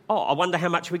think, I wonder how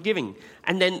much we're giving.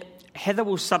 And then Heather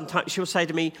will she'll say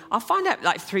to me, I'll find out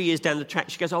like 3 years down the track.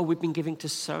 She goes, we've been giving to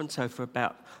so-and-so for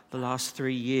about the last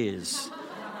 3 years.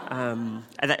 And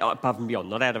that, above and beyond,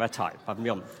 not out of our tithe, above and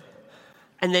beyond.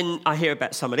 And then I hear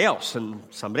about somebody else and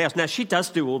somebody else. Now, she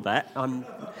does do all that. And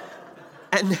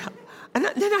then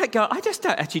I go, I just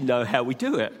don't actually know how we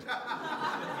do it.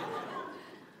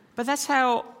 But that's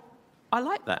how I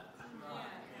like that.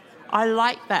 I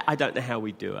like that. I don't know how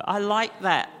we do it. I like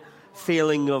that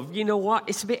feeling of, you know what,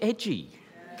 it's a bit edgy.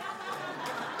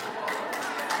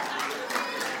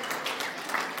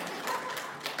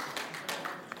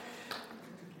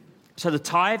 So the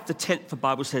tithe, the tenth, the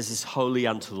Bible says, is holy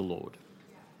unto the Lord.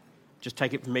 Just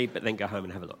take it from me, but then go home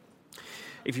and have a look.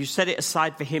 If you set it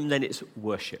aside for Him, then it's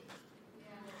worship.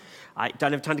 I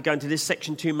don't have time to go into this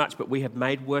section too much, but we have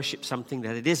made worship something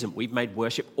that it isn't. We've made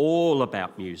worship all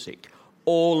about music,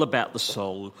 all about the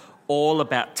song, all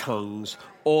about tongues,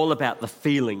 all about the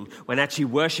feeling, when actually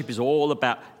worship is all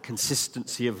about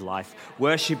consistency of life.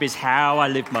 Worship is how I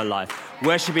live my life.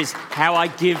 Worship is how I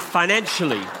give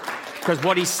financially. Because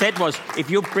what he said was, if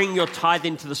you bring your tithe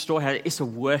into the storehouse, it's a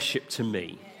worship to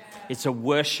me. It's a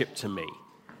worship to me.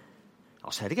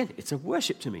 I'll say it again. It's a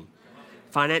worship to me.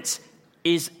 Finance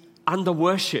is under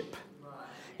worship.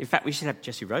 In fact, we should have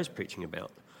Jesse Rose preaching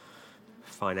about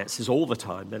finances all the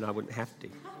time, then I wouldn't have to.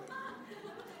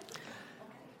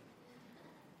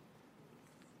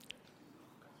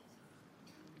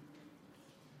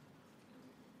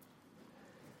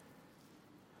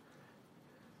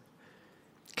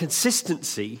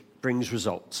 Consistency brings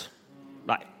results.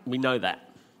 Like, we know that.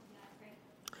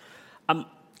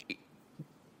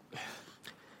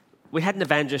 We had an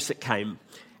evangelist that came,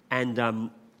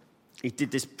 and he did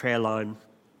this prayer line,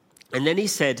 and then he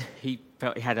said he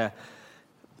felt he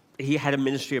had a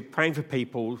ministry of praying for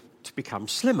people to become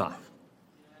slimmer,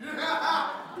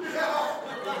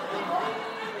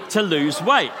 to lose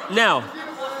weight. Now,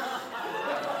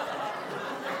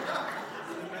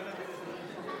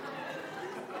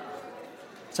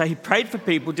 so he prayed for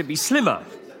people to be slimmer.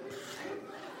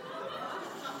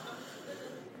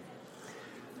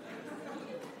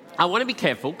 I want to be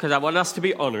careful because I want us to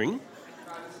be honouring.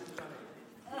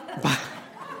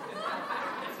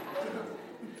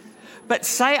 But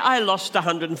say I lost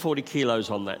 140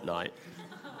 kilos on that night,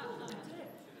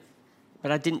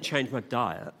 but I didn't change my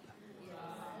diet.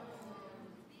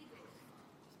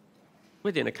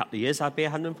 Within a couple of years, I'd be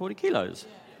 140 kilos.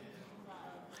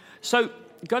 So,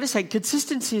 God is saying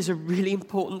consistency is a really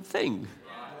important thing.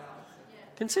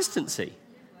 Consistency.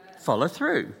 Follow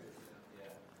through.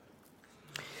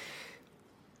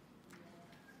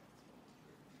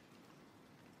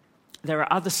 There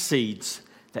are other seeds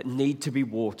that need to be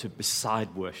watered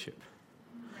beside worship.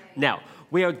 Now,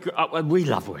 we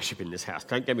love worship in this house.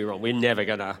 Don't get me wrong. We're never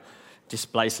going to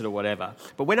displace it or whatever.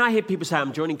 But when I hear people say,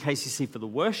 I'm joining KCC for the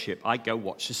worship, I go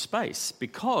watch the space,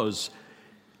 because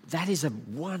that is a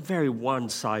very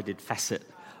one-sided facet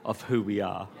of who we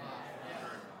are.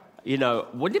 You know,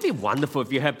 wouldn't it be wonderful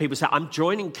if you heard people say, I'm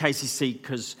joining KCC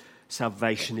because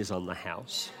salvation is on the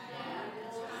house.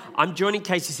 I'm joining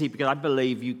KCC because I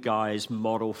believe you guys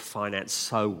model finance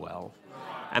so well.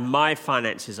 And my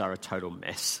finances are a total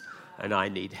mess and I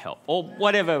need help. Or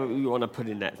whatever you want to put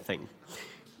in that thing.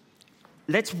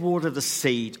 Let's water the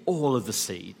seed, all of the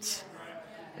seeds.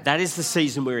 That is the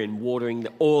season we're in, watering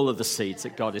all of the seeds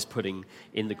that God is putting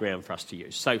in the ground for us to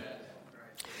use. So,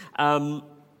 all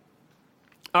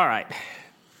right.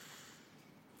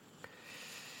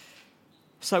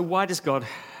 So why does God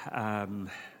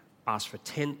ask for a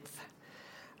tenth?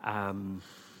 I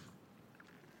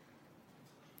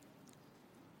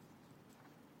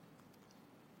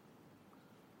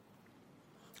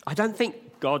don't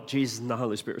think God, Jesus, and the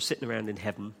Holy Spirit are sitting around in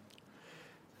heaven.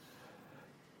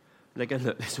 They go,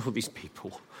 look, there's all these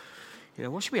people. You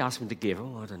know, what should we ask them to give?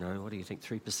 Oh, I don't know. What do you think?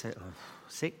 3%?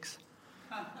 6?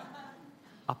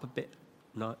 Up a bit?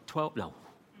 No, 12? No.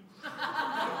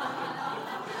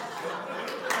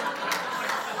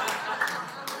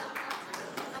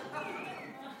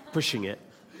 Pushing it.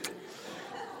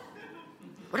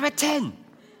 What about 10?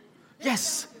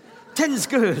 Yes, 10's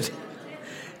good.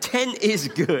 10 is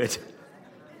good.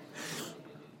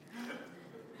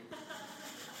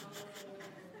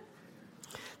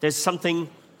 There's something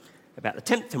about the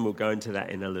 10th, and we'll go into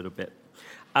that in a little bit.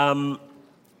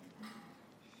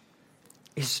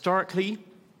 Historically,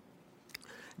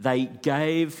 they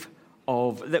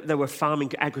were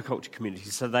farming agriculture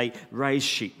communities, so they raised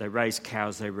sheep, they raised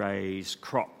cows, they raised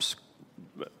crops,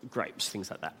 grapes, things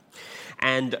like that.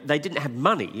 And they didn't have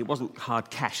money. It wasn't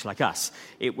hard cash like us.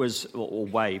 It was, or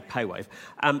paywave.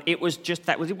 It was just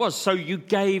that was it was. So you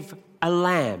gave a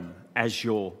lamb as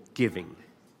your giving.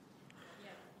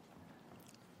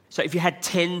 So if you had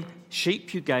 10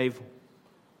 sheep, you gave...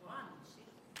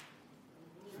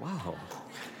 Wow.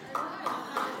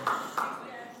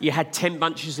 You had 10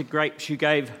 bunches of grapes, you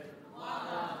gave...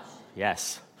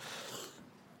 Yes.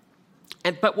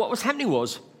 But what was happening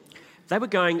was, they were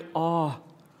going, oh,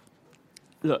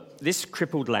 look, this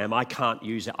crippled lamb, I can't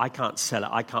use it, I can't sell it,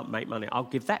 I can't make money, I'll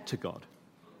give that to God.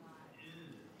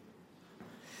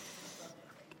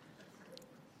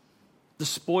 The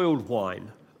spoiled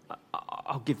wine,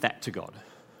 I'll give that to God.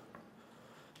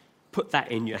 Put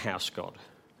that in your house, God,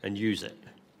 and use it.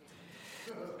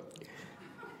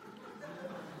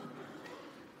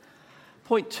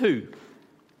 Point 2,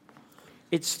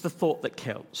 it's the thought that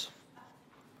counts.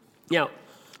 Now,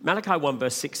 Malachi 1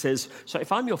 verse 6 says, so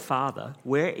if I'm your father,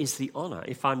 where is the honour?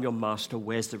 If I'm your master,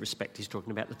 where's the respect? He's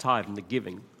talking about the tithe and the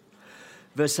giving.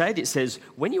 Verse 8, it says,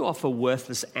 when you offer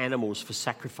worthless animals for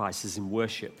sacrifices in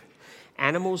worship,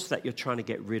 animals that you're trying to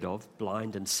get rid of,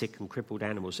 blind and sick and crippled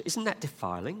animals, isn't that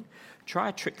defiling? Try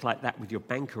a trick like that with your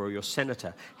banker or your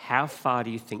senator. How far do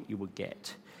you think you will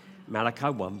get? Malachi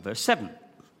 1, verse 7.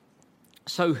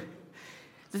 So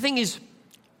the thing is,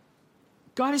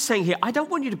 God is saying here, I don't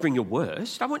want you to bring your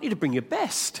worst. I want you to bring your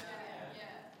best.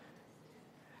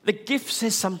 The gift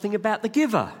says something about the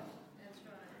giver.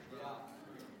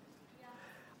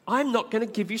 I'm not going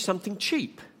to give you something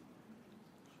cheap.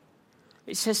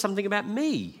 It says something about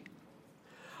me.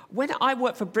 When I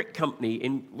worked for Brick Company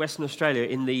in Western Australia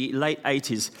in the late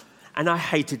 80s, and I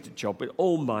hated the job with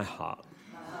all my heart.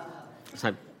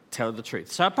 So tell the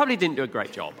truth. So I probably didn't do a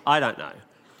great job. I don't know.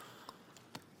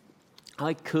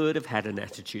 I could have had an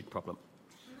attitude problem.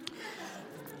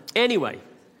 Anyway,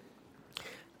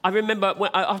 I remember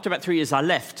after about 3 years I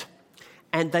left,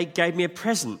 and they gave me a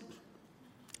present.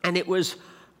 And it was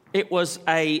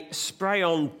a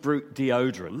spray-on Brute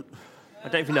deodorant. I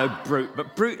don't even know Brute,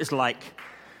 but Brute is like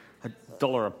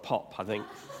 $1 a pop, I think.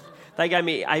 They gave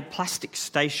me a plastic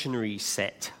stationery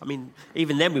set. I mean,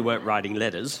 even then we weren't writing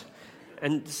letters.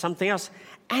 And something else.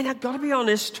 And I've got to be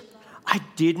honest, I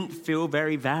didn't feel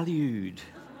very valued.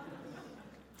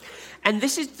 And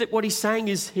this is what he's saying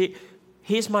is,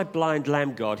 here's my blind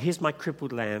lamb, God. Here's my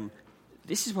crippled lamb.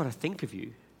 This is what I think of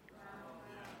you.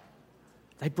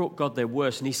 They brought God their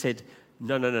worst, and he said,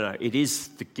 no. It is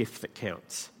the gift that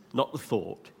counts, not the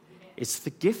thought. It's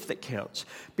the gift that counts.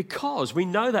 Because we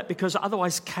know that because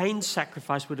otherwise Cain's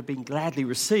sacrifice would have been gladly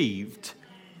received,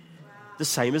 the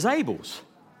same as Abel's.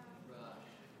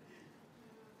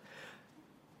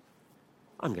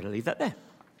 I'm going to leave that there.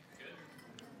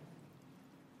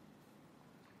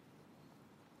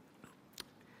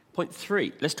 Point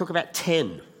 3, let's talk about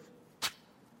 10.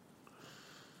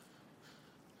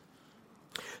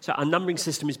 So our numbering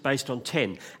system is based on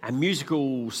 10. Our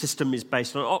musical system is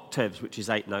based on octaves, which is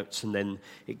 8 notes, and then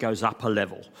it goes up a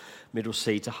level, middle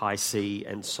C to high C,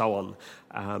 and so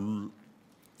on.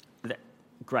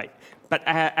 Great. But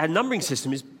our numbering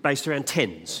system is based around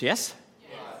tens, yes?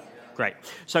 Great.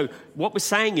 So what we're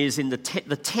saying is the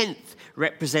 10th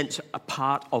represents a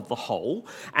part of the whole.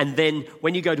 And then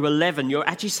when you go to 11, you're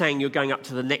actually saying you're going up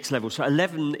to the next level. So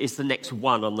 11 is the next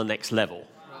one on the next level.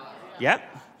 Yep.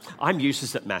 I'm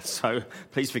useless at maths, so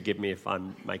please forgive me if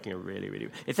I'm making a really...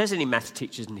 If there's any maths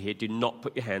teachers in here, do not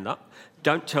put your hand up.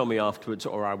 Don't tell me afterwards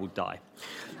or I will die.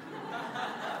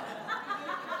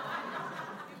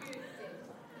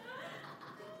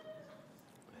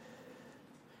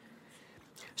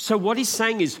 So what he's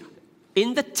saying is,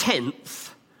 in the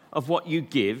 10th of what you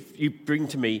give, you bring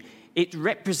to me, it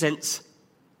represents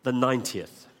the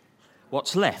 90th.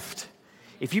 What's left?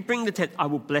 If you bring the 10th, I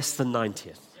will bless the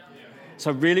 90th.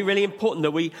 So really, really important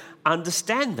that we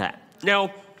understand that.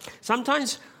 Now,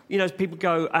 sometimes, people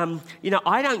go,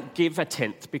 I don't give a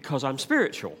 10th because I'm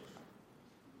spiritual.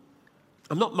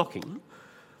 I'm not mocking,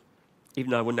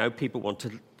 even though I know people want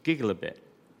to giggle a bit.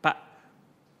 But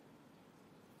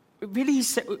really,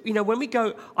 when we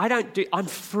go, I'm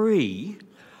free,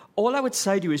 all I would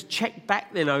say to you is check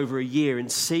back then over a year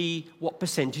and see what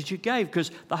percentage you gave,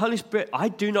 because the Holy Spirit, I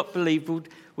do not believe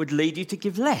would lead you to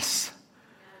give less.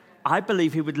 I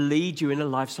believe he would lead you in a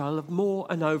lifestyle of more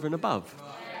and over and above.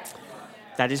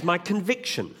 That is my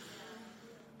conviction.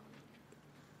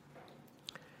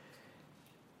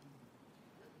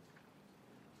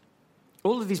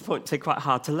 All of these points are quite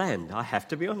hard to land, I have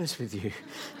to be honest with you.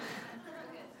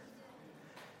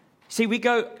 See, we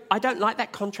go, I don't like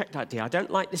that contract idea. I don't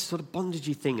like this sort of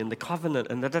bondagey thing and the covenant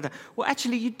and da-da-da. Well,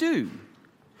 actually, you do.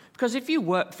 Because if you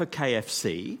work for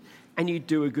KFC and you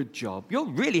do a good job, you're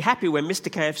really happy when Mr.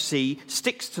 KFC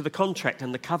sticks to the contract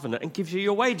and the covenant and gives you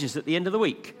your wages at the end of the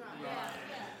week.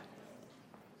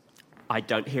 I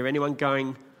don't hear anyone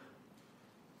going,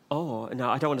 oh, no,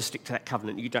 I don't want to stick to that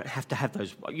covenant. You don't have to have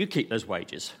those. You keep those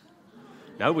wages.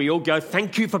 No, we all go,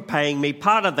 thank you for paying me.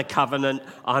 Part of the covenant,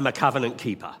 I'm a covenant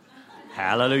keeper.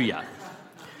 Hallelujah.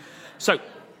 So,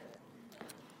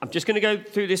 I'm just going to go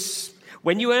through this.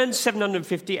 When you earn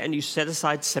 750 and you set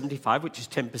aside 75, which is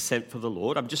 10% for the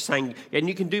Lord, I'm just saying, and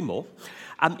you can do more,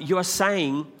 you are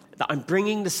saying that I'm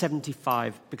bringing the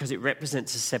 75 because it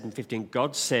represents the 750, and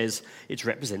God says it's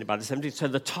represented by the 70. So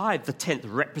the tithe, the 10th,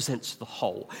 represents the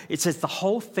whole. It says the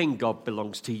whole thing, God,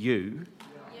 belongs to you.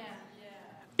 Yeah.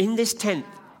 In this 10th,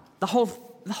 the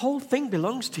whole thing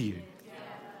belongs to you. Yeah.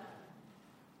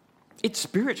 It's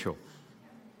spiritual.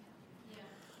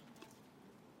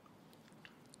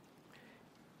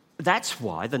 That's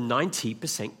why the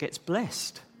 90% gets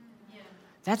blessed. Yeah.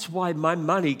 That's why my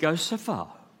money goes so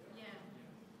far. Yeah.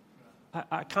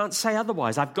 I can't say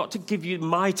otherwise. I've got to give you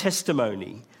my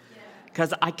testimony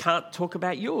because I can't talk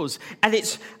about yours. And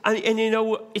it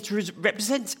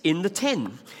represents in the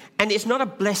 10. And it's not a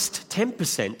blessed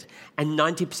 10%, and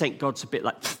 90% God's a bit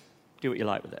like, do what you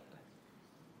like with it.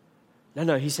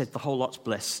 No, he said the whole lot's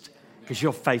blessed because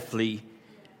you're faithfully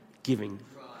giving.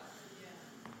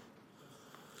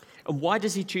 And why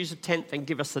does he choose a 10th and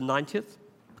give us the 90th?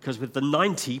 Because with the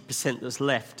 90% that's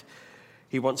left,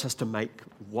 he wants us to make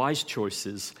wise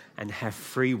choices and have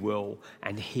free will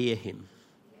and hear him.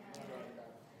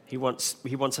 He wants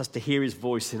us to hear his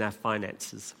voice in our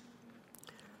finances.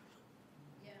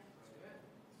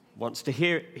 Wants to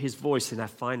hear his voice in our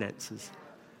finances.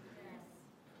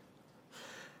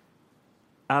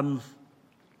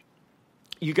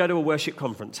 You go to a worship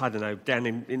conference, I don't know, down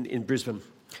in Brisbane.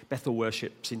 Bethel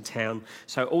Worship's in town.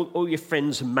 So all your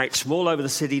friends and mates from all over the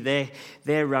city, they're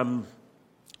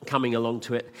coming along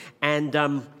to it. And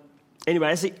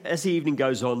anyway, as the evening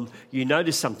goes on, you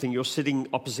notice something. You're sitting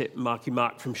opposite Marky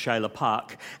Mark from Shayla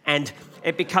Park, and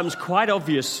it becomes quite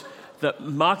obvious that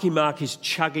Marky Mark is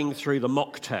chugging through the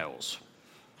mocktails.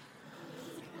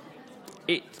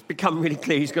 It's become really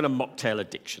clear he's got a mocktail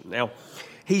addiction. Now,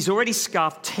 he's already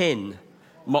scarfed 10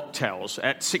 mocktails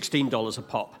at $16 a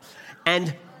pop.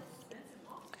 And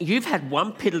you've had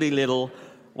one piddly little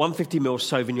 150ml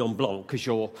Sauvignon Blanc because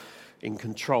you're in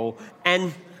control.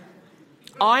 And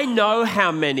I know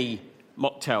how many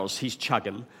mocktails he's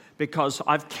chugging because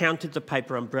I've counted the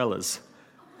paper umbrellas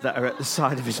that are at the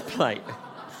side of his plate.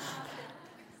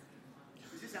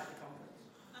 Is this at the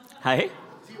conference? Hey?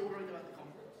 Is he ordering them at the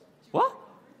conference? What?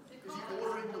 Is he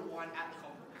ordering the wine at the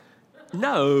conference?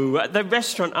 No, at the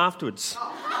restaurant afterwards.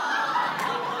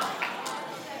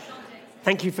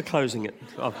 Thank you for closing it.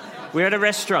 Oh, we're at a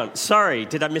restaurant. Sorry,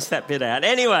 did I miss that bit out?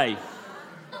 Anyway.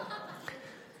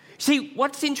 See,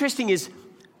 what's interesting is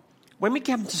when we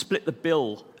come to split the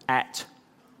bill at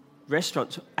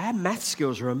restaurants, our math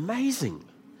skills are amazing.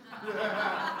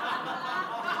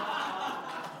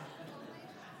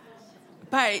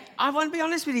 But I want to be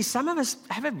honest with you, some of us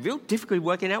have a real difficulty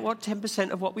working out what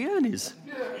 10% of what we earn is.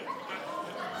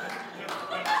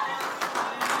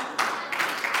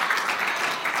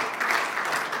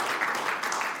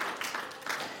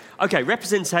 Okay,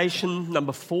 representation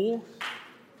number 4.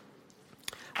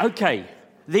 Okay,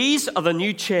 these are the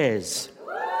new chairs.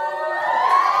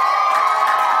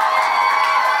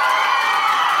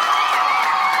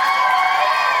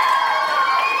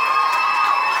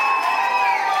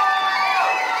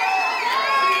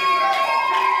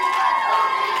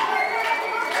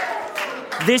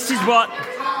 This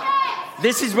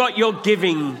is what your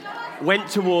giving went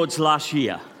towards last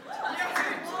year.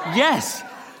 Yes.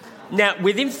 Now,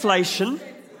 with inflation,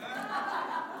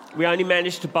 we only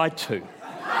managed to buy 2.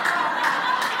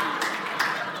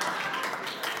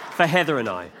 For Heather and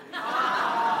I.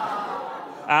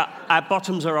 Our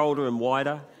bottoms are older and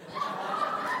wider.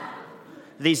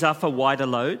 These are for wider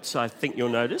loads, I think you'll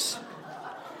notice.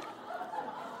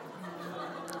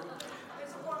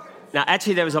 Now,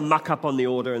 actually, there was a muck-up on the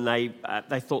order, and they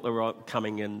thought they were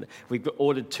coming, and we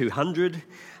ordered 200,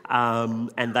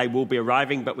 and they will be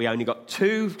arriving, but we only got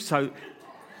 2, so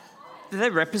they're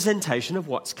a representation of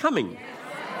what's coming.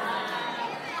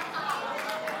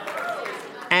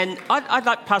 And I'd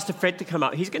like Pastor Fred to come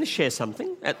up. He's going to share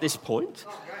something at this point.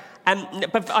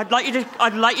 But I'd like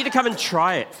you to come and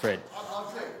try it, Fred. I'll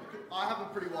tell you, I have a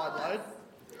pretty wide load.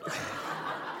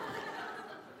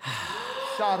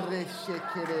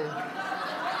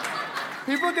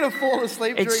 People are going to fall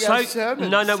asleep during our sermons.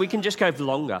 No, we can just go for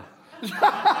longer.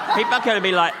 People are going to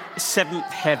be like seventh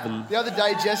heaven. The other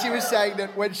day, Jessie was saying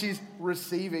that when she's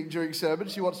receiving during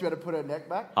sermons, she wants to be able to put her neck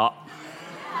back. Oh.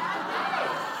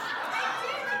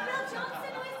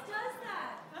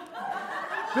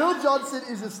 Bill Johnson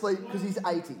is asleep because he's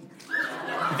 80.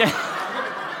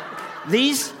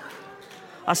 These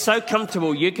are so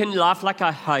comfortable. You can laugh like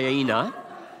a hyena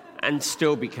and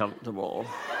still be comfortable.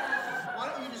 Why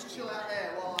don't you just chill out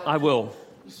there while I will.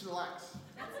 Just relax.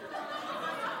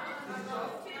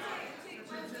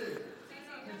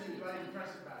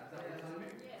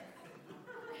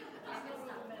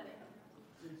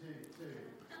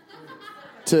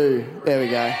 Two. There we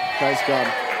go. Praise God.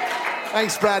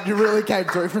 Thanks, Brad. You really came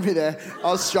through for me there.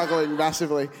 I was struggling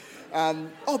massively.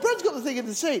 Brad's got the thing in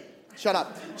the seat. Shut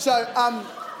up. So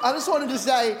I just wanted to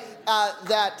say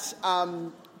that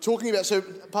talking about... So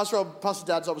Pastor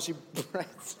Dad's obviously...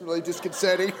 It's really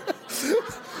disconcerting.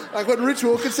 Like when Rich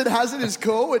Wilkinson has it, his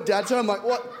call with Dad's, I'm like,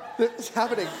 what is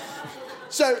happening?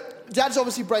 So Dad's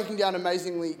obviously breaking down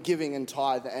amazingly giving and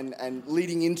tithe and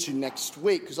leading into next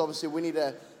week because obviously we need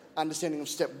to understanding of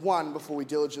step 1 before we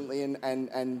diligently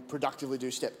and productively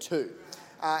do step 2.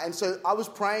 And so I was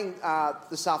praying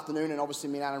this afternoon, and obviously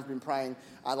me and Anna have been praying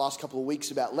the last couple of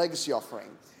weeks about legacy offering.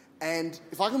 And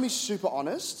if I can be super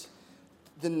honest,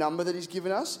 the number that he's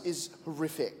given us is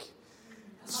horrific.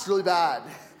 It's really bad.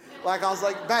 Like, I was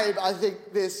like, babe, I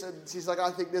think this. And she's like,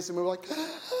 I think this. And we were like,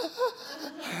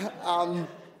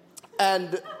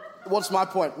 and what's my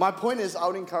point? My point is I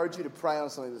would encourage you to pray on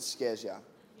something that scares you.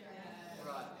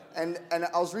 And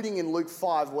I was reading in Luke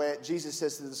 5 where Jesus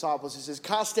says to the disciples, he says,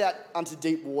 cast out unto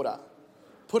deep water.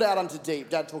 Put out unto deep.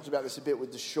 Dad talked about this a bit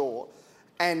with the shore.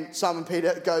 And Simon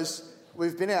Peter goes,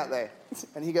 we've been out there.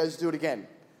 And he goes, do it again.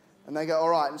 And they go, all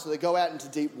right. And so they go out into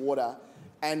deep water.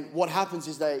 And what happens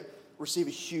is they receive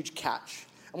a huge catch.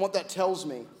 And what that tells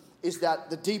me is that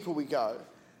the deeper we go,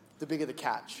 the bigger the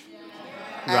catch.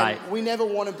 And Right. we never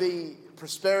want to be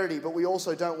prosperity, but we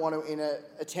also don't want to, in an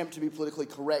attempt to be politically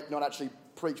correct, not actually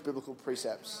preach biblical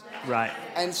precepts. Right.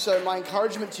 And so my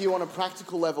encouragement to you on a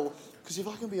practical level, because if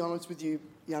I can be honest with you,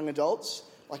 young adults,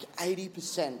 like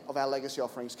 80% of our legacy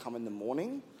offerings come in the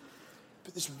morning,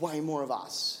 but there's way more of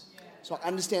us. So I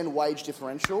understand wage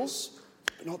differentials,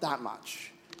 but not that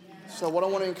much. So what I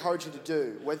want to encourage you to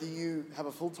do, whether you have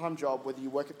a full-time job, whether you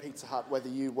work at Pizza Hut, whether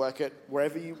you work at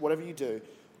whatever you do,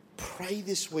 pray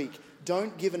this week.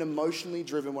 Don't give an emotionally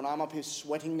driven, when I'm up here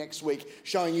sweating next week,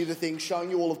 showing you the things,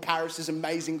 showing you all of Paris's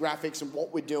amazing graphics and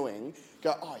what we're doing.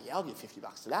 Go, oh yeah, I'll give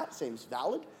 $50 to that. Seems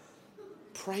valid.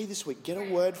 Pray this week. Get a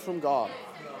word from God.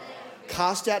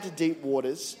 Cast out to deep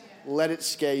waters. Let it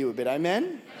scare you a bit.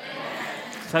 Amen?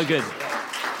 So good.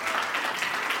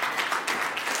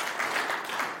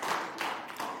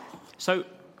 So,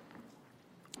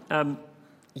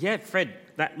 Fred,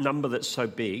 that number that's so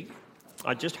big,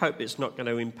 I just hope it's not going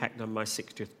to impact on my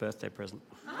 60th birthday present.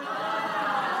 It'll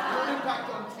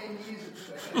impact on 10 years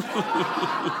of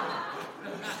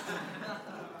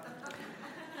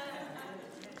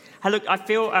Hey, look, I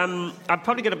feel I've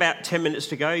probably got about 10 minutes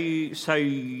to go, so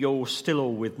you're still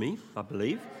all with me, I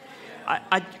believe.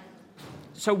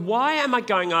 So why am I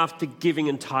going after giving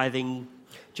and tithing,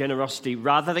 generosity,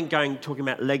 rather than talking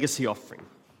about legacy offering?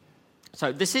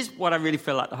 So this is what I really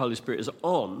feel like the Holy Spirit is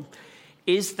on,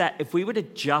 is that if we were to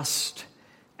adjust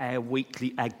our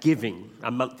giving,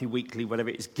 our monthly, weekly, whatever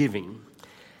it is, giving,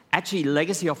 actually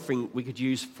legacy offering we could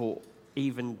use for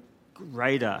even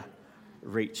greater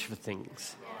reach for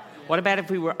things. What about if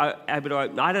we were able to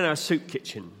open, a soup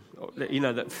kitchen,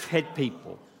 that fed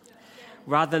people,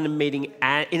 rather than meeting,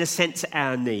 in a sense,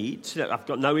 our needs? I've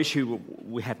got no issue,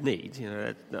 we have needs,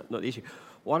 that's not the issue.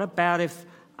 What about if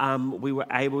we were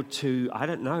able to,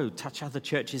 touch other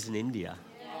churches in India?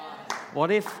 What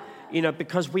if,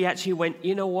 because we actually went,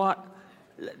 you know what,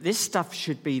 this stuff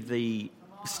should be the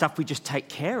stuff we just take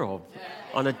care of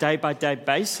on a day-by-day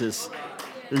basis.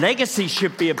 Legacy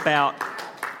should be about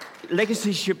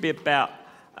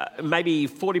maybe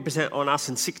 40% on us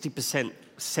and 60%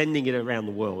 sending it around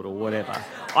the world or whatever.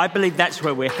 I believe that's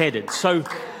where we're headed. So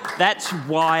that's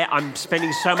why I'm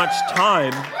spending so much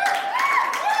time.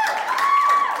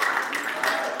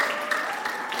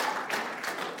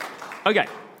 Okay,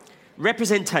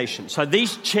 representation. So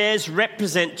these chairs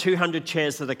represent 200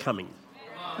 chairs that are coming.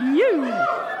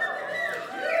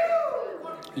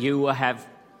 You will have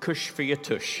kush for your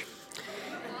tush.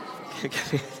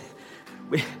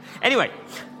 Anyway,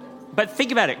 but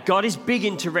think about it. God is big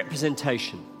into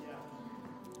representation.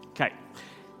 Okay.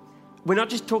 We're not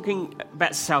just talking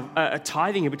about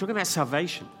tithing here. We're talking about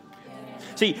salvation.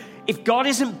 See, if God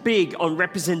isn't big on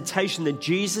representation, then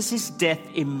Jesus' death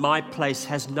in my place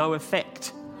has no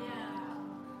effect.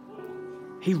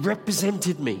 He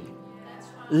represented me.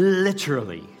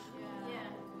 Literally.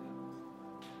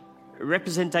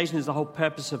 Representation is the whole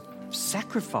purpose of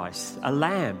sacrifice, a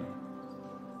lamb.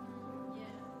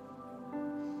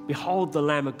 Behold the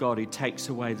Lamb of God who takes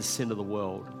away the sin of the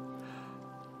world.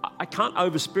 I can't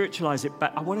over-spiritualize it,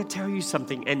 but I want to tell you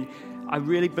something, and I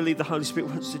really believe the Holy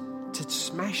Spirit wants to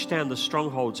smash down the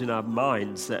strongholds in our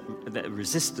minds that are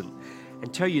resistant,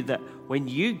 and tell you that when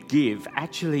you give,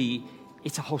 actually,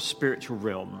 it's a whole spiritual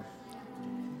realm.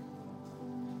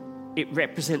 It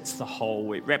represents the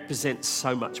whole. It represents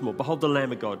so much more. Behold the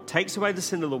Lamb of God takes away the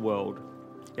sin of the world.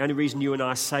 The only reason you and I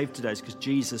are saved today is because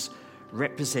Jesus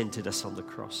represented us on the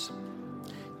cross,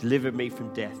 delivered me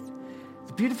from death.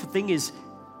 The beautiful thing is,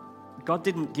 God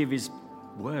didn't give his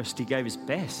worst, he gave his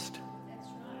best.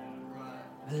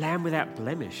 A lamb without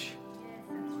blemish.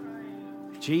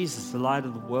 Jesus, the light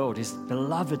of the world, his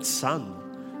beloved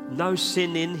Son, no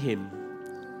sin in him.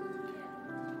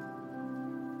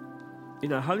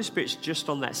 Holy Spirit's just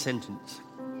on that sentence.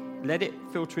 Let it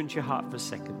filter into your heart for a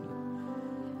second.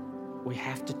 we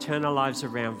have to turn our lives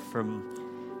around from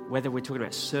whether we're talking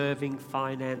about serving,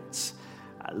 finance,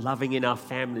 loving in our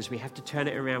families. We have to turn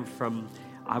it around from,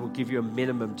 I will give you a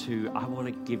minimum, to, I want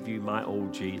to give you my all,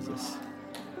 Jesus.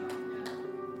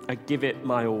 I give it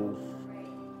my all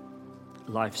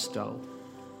lifestyle.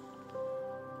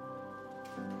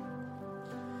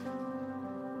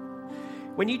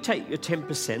 When you take your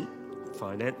 10%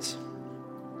 finance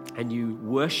and you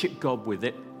worship God with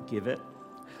it, give it,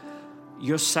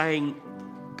 you're saying,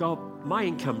 God, my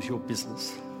income's your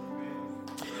business.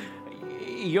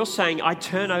 You're saying, I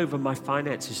turn over my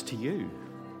finances to you.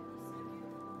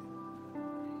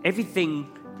 Everything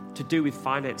to do with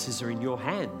finances are in your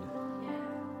hand.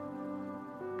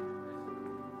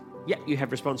 Yeah, you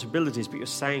have responsibilities, but you're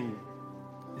saying,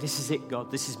 this is it, God,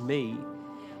 this is me.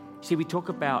 See, we talk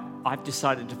about, I've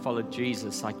decided to follow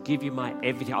Jesus. I give you my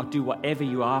everything. I'll do whatever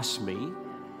you ask me.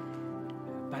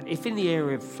 But if in the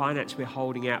area of finance we're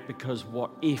holding out because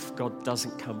what if God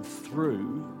doesn't come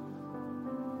through,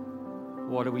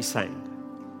 what are we saying?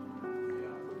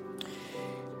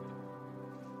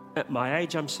 At my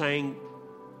age, I'm saying,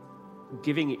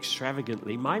 giving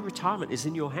extravagantly, my retirement is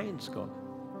in your hands, God.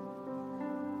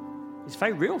 It's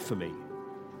very real for me.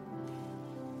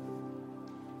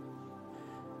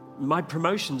 My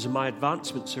promotions and my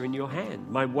advancements are in your hand.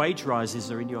 My wage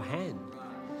rises are in your hand.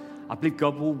 I believe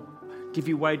God will give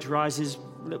you wage rises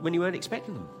when you weren't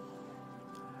expecting them.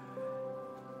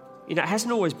 You know, it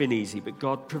hasn't always been easy, but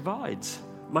God provides.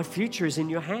 My future is in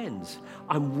your hands.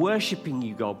 I'm worshiping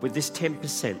you, God, with this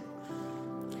 10%.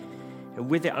 And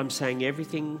with it, I'm saying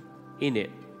everything in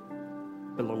it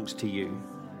belongs to you.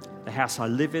 The house I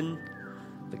live in,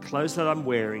 the clothes that I'm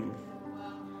wearing,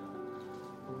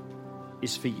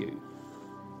 is for you.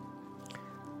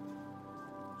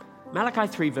 Malachi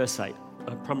 3 verse 8.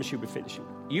 I promise you we're finishing.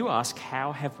 You ask,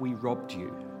 how have we robbed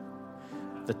you?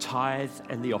 The tithe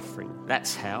and the offering.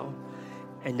 That's how.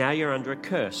 And now you're under a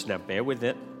curse. Now bear with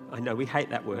it. I know we hate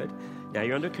that word. Now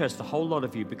you're under a curse, the whole lot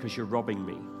of you, because you're robbing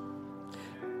me.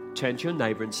 Turn to your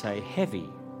neighbor and say, heavy.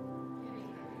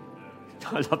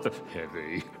 I love the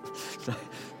heavy.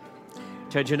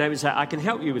 Turn to your neighbor and say, I can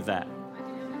help you with that.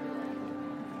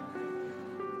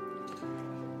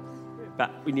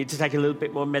 But we need to take a little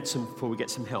bit more medicine before we get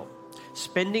some help.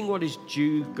 Spending what is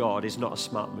due God is not a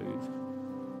smart move.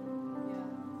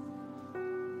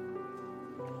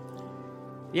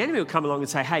 The enemy will come along and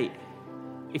say, hey,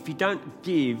 if you don't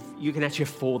give, you can actually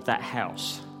afford that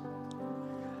house.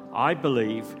 I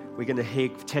believe we're going to hear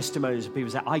testimonies of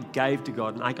people say, I gave to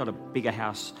God and I got a bigger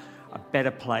house, a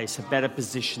better place, a better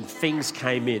position. Things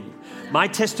came in. My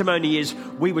testimony is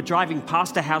we were driving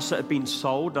past a house that had been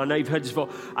sold. I know you've heard this before.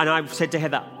 And I said to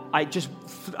Heather, I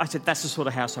said, that's the sort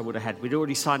of house I would have had. We'd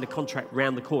already signed a contract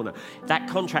round the corner. That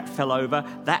contract fell over.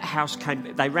 That house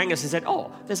came. They rang us and said,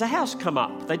 oh, there's a house come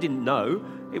up. They didn't know.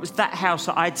 It was that house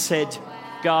that I'd said,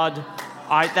 God,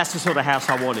 that's the sort of house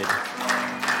I wanted.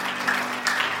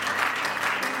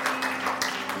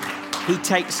 He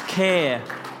takes care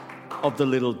of the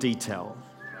little detail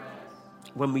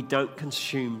when we don't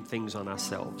consume things on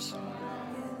ourselves.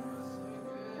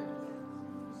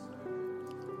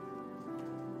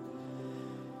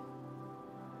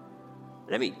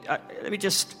 Let me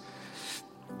just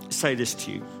say this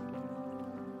to you.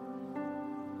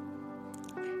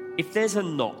 If there's a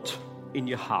knot in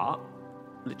your heart,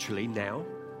 literally now,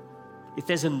 if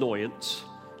there's annoyance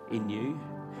in you,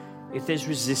 if there's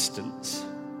resistance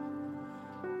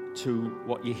to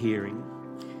what you're hearing,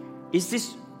 is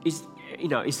this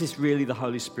really the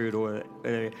Holy Spirit, or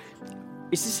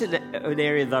is this an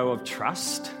area though of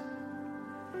trust?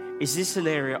 Is this an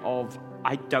area of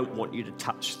I don't want you to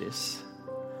touch this?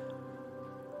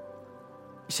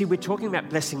 See, we're talking about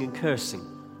blessing and cursing.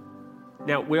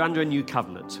 Now, we're under a new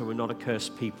covenant, so we're not a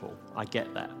cursed people. I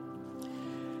get that.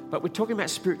 But we're talking about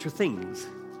spiritual things.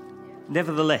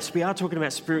 Nevertheless, we are talking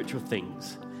about spiritual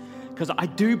things. Because I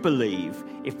do believe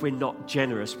if we're not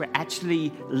generous, we're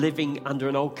actually living under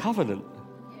an old covenant.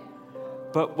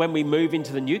 But when we move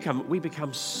into the new covenant, we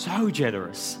become so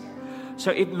generous.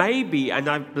 So it may be, and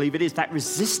I believe it is, that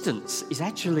resistance is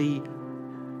actually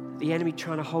the enemy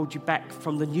trying to hold you back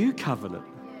from the new covenant.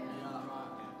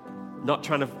 Not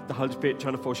the Holy Spirit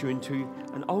trying to force you into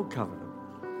an old covenant.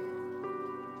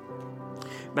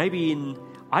 Maybe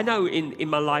I know in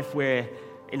my life where,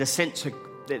 in a sense,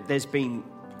 there's been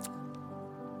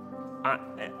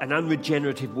an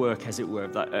unregenerative work, as it were,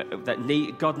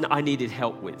 that I needed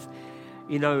help with.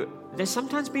 You know, there's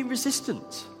sometimes been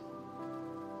resistance.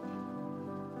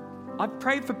 I've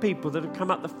prayed for people that have come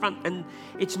up the front, and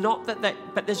it's not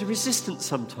but there's a resistance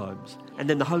sometimes. And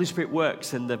then the Holy Spirit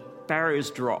works and the barriers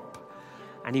drop.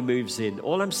 and he moves in.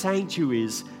 All I'm saying to you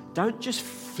is, don't just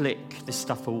flick this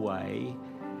stuff away.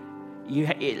 You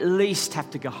at least have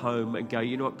to go home and go,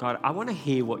 you know what, God, I want to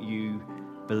hear what you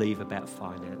believe about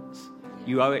finance.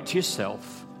 You owe it to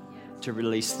yourself to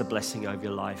release the blessing over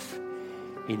your life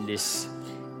in this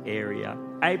area.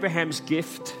 Abraham's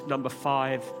gift, number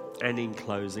 5, and in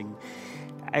closing,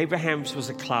 Abraham's was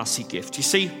a classy gift. You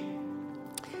see,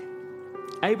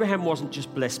 Abraham wasn't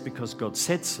just blessed because God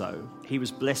said so. He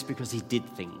was blessed because he did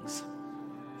things.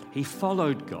 He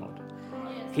followed God.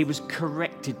 He was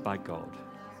corrected by God.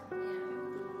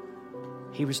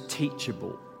 He was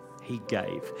teachable. He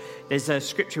gave. There's a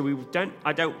scripture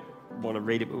I don't want to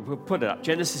read it, but we'll put it up.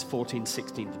 Genesis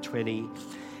 14:16-20.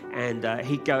 And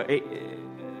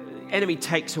enemy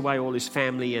takes away all his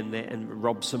family and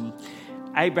robs them.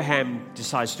 Abraham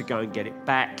decides to go and get it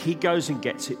back. He goes and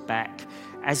gets it back.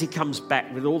 As he comes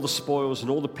back with all the spoils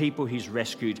and all the people he's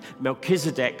rescued,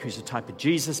 Melchizedek, who's a type of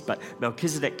Jesus, but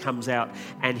Melchizedek comes out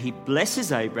and he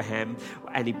blesses Abraham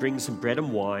and he brings some bread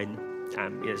and wine.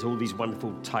 There's all these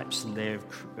wonderful types in there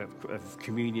of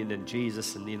communion and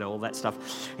Jesus and, all that stuff.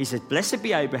 He says, "Blessed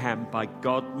be Abraham by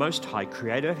God Most High,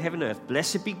 creator of heaven and earth.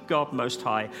 Blessed be God Most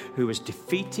High, who has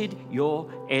defeated your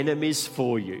enemies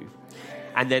for you."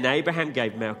 And then Abraham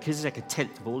gave Melchizedek a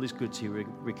tenth of all his goods he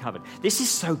recovered. This is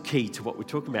so key to what we're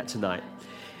talking about tonight.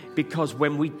 Because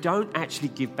when we don't actually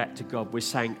give back to God, we're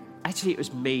saying, actually, it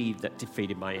was me that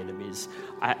defeated my enemies.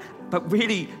 But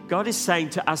really, God is saying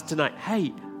to us tonight,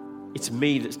 hey, it's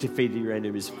me that's defeated your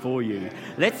enemies for you.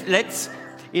 Let's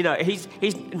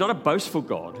he's not a boastful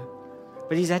God,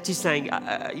 but he's actually saying,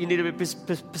 you need a bit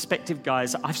of perspective,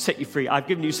 guys. I've set you free. I've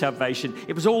given you salvation.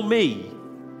 It was all me.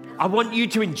 I want you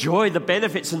to enjoy the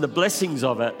benefits and the blessings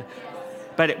of it,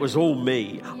 but it was all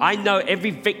me. I know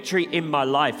every victory in my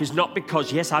life is not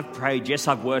because, yes, I've prayed, yes,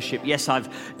 I've worshipped, yes,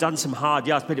 I've done some hard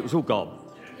yards, but it was all God.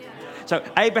 So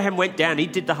Abraham went down, he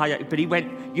did the hard, but he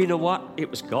went, you know what?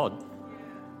 It was God.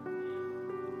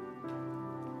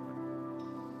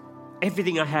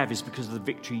 Everything I have is because of the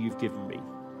victory you've given me.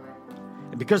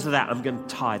 And because of that, I'm going to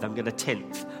tithe, I'm going to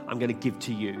tenth, I'm going to give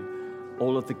to you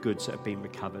all of the goods that have been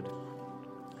recovered.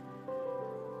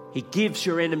 He gives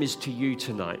your enemies to you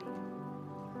tonight.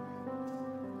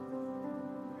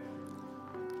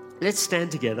 Let's stand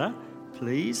together,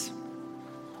 please.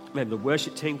 Maybe the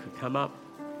worship team could come up.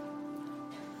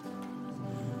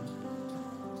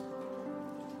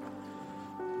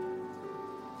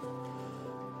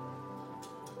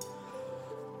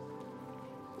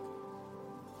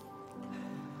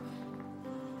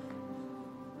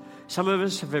 Some of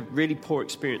us have a really poor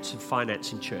experience of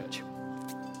finance in church.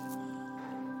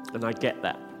 And I get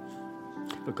that.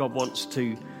 But God wants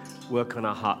to work on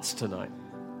our hearts tonight.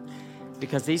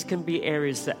 Because these can be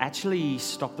areas that actually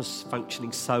stop us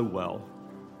functioning so well.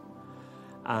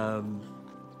 Let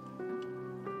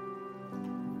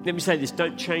me say this,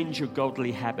 don't change your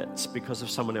godly habits because of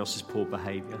someone else's poor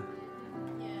behavior.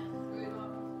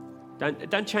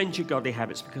 Don't change your godly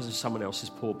habits because of someone else's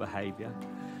poor behavior.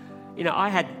 I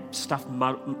had stuff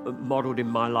modeled in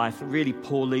my life, really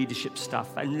poor leadership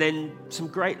stuff, and then some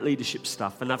great leadership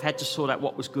stuff, and I've had to sort out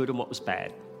what was good and what was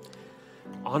bad.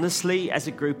 Honestly, as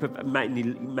a group of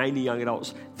mainly young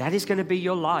adults, that is going to be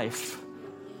your life.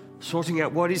 Sorting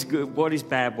out what is good, what is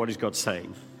bad, what is God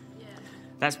saying. Yeah.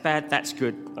 That's bad, that's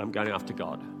good, I'm going after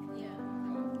God. Yeah.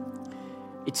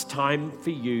 It's time for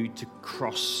you to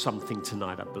cross something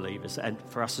tonight, I believe, and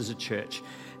for us as a church,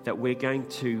 that we're going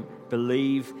to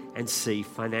believe and see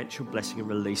financial blessing and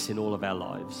release in all of our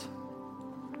lives.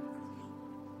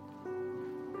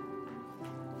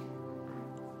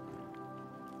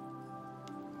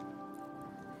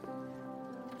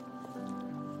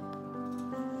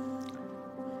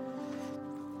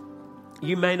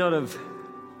 You may not have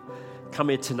come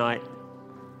here tonight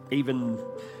even,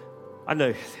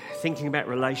 thinking about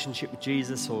relationship with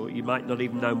Jesus, or you might not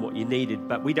even know what you needed,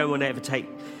 but we don't want to ever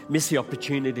miss the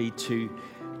opportunity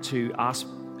to ask,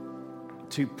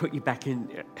 to put you back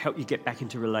in, help you get back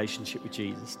into relationship with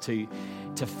Jesus, to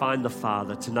find the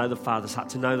Father, to know the Father's heart,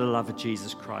 to know the love of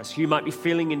Jesus Christ. You might be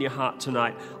feeling in your heart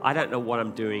tonight, I don't know what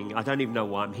I'm doing, I don't even know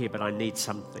why I'm here, but I need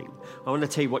something. I want to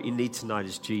tell you what you need tonight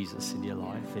is Jesus in your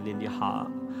life and in your heart.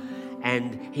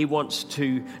 And he wants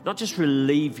to not just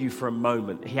relieve you for a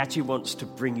moment, he actually wants to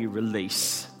bring you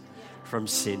release from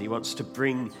sin. He wants to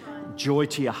bring joy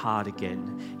to your heart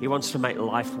again. He wants to make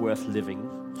life worth living.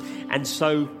 And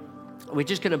so we're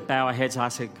just going to bow our heads. I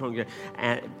said, come on,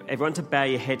 everyone to bow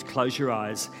your head, close your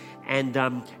eyes. And,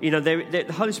 the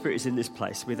Holy Spirit is in this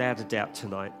place, without a doubt,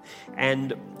 tonight.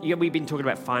 And we've been talking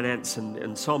about finance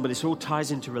and so on, but this all ties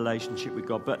into relationship with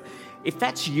God. But if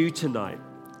that's you tonight,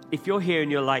 if you're here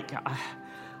and you're like,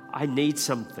 I need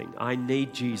something. I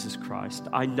need Jesus Christ.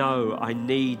 I know I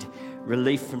need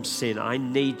relief from sin. I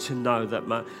need to know that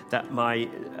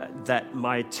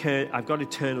I've got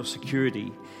eternal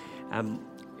security.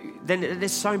 Then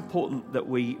it's so important that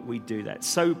we do that.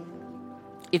 So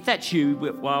if that's you,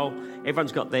 while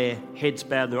everyone's got their heads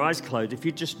bowed and their eyes closed, if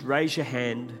you just raise your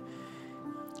hand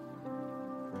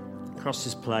across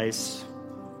this place.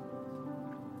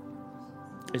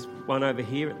 There's one over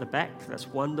here at the back. That's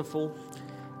wonderful.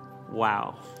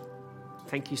 Wow.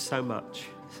 Thank you so much.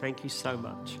 Thank you so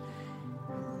much.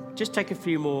 Just take a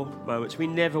few more moments. We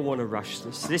never want to rush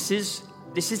this. This is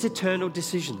eternal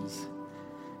decisions.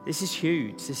 This is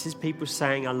huge. This is people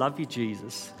saying, I love you,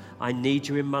 Jesus. I need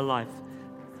you in my life.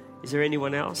 Is there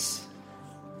anyone else?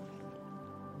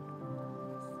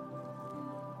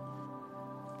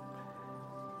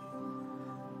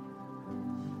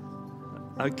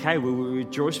 Okay, well, we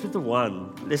rejoice with the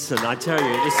one. Listen, I tell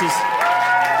you, this is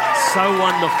so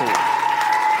wonderful.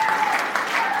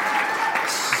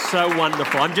 So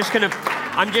wonderful. I'm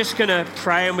just gonna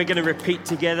pray, and we're gonna repeat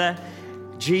together.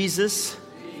 Jesus,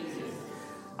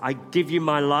 I give you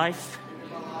my life.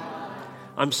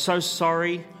 I'm so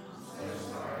sorry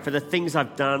for the things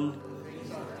I've done.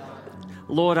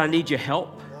 Lord, I need your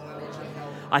help.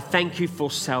 I thank you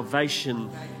for salvation.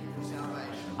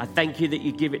 I thank you that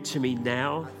you give it to me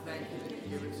now.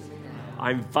 I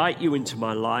invite you into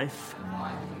my life.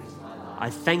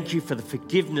 I thank you for the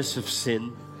forgiveness of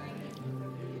sin.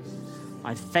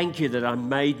 I thank you that I'm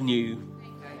made new.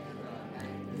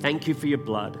 Thank you for your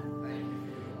blood.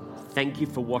 Thank you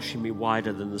for washing me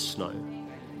whiter than the snow.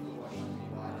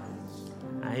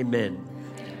 Amen.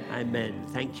 Amen.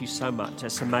 Thank you so much.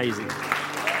 That's amazing.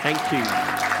 Thank you.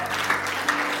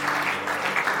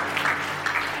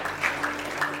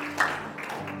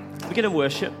 We're going to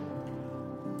worship.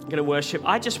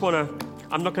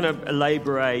 I'm not going to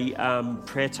labor a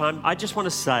prayer time. I just want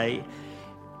to say,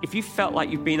 if you felt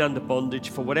like you've been under bondage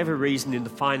for whatever reason in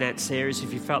the finance areas,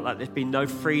 if you felt like there's been no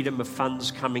freedom of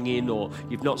funds coming in, or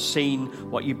you've not seen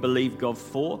what you believe God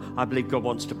for, I believe God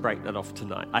wants to break that off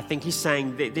tonight. I think he's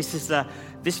saying that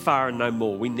this far and no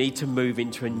more. We need to move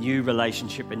into a new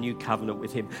relationship, a new covenant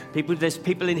with him. There's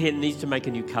people in here that need to make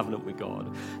a new covenant with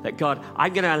God. That God,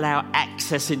 I'm going to allow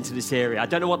access into this area. I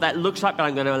don't know what that looks like, but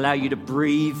I'm going to allow you to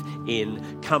breathe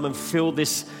in. Come and fill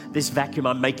this vacuum.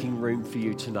 I'm making room for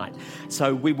you tonight.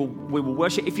 So we will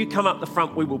worship. If you come up the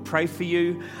front, we will pray for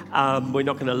you. We're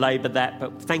not going to labor that,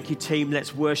 but thank you, team.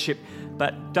 Let's worship.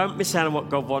 But don't miss out on what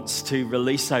God wants to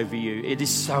release over you. It is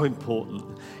so important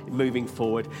moving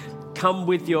forward. Come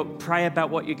with pray about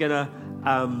what you're going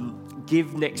to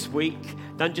give next week.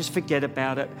 Don't just forget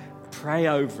about it. Pray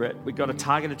over it. We've got a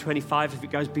target of 25. If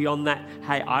it goes beyond that,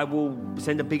 hey, I will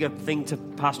send a bigger thing to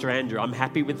Pastor Andrew. I'm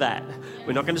happy with that.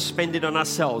 We're not going to spend it on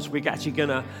ourselves. We're actually going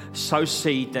to sow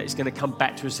seed that is going to come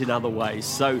back to us in other ways.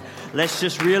 So let's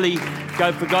just really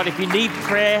go for God. If you need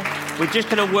prayer, we're just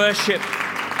going to worship.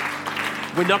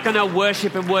 We're not going to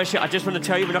worship and worship. I just want to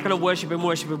tell you, we're not going to worship and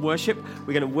worship and worship.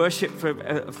 We're going to worship for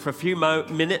a few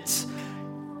minutes.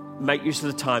 Make use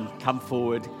of the time. Come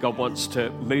forward. God wants to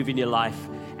move in your life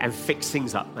and fix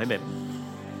things up. Amen.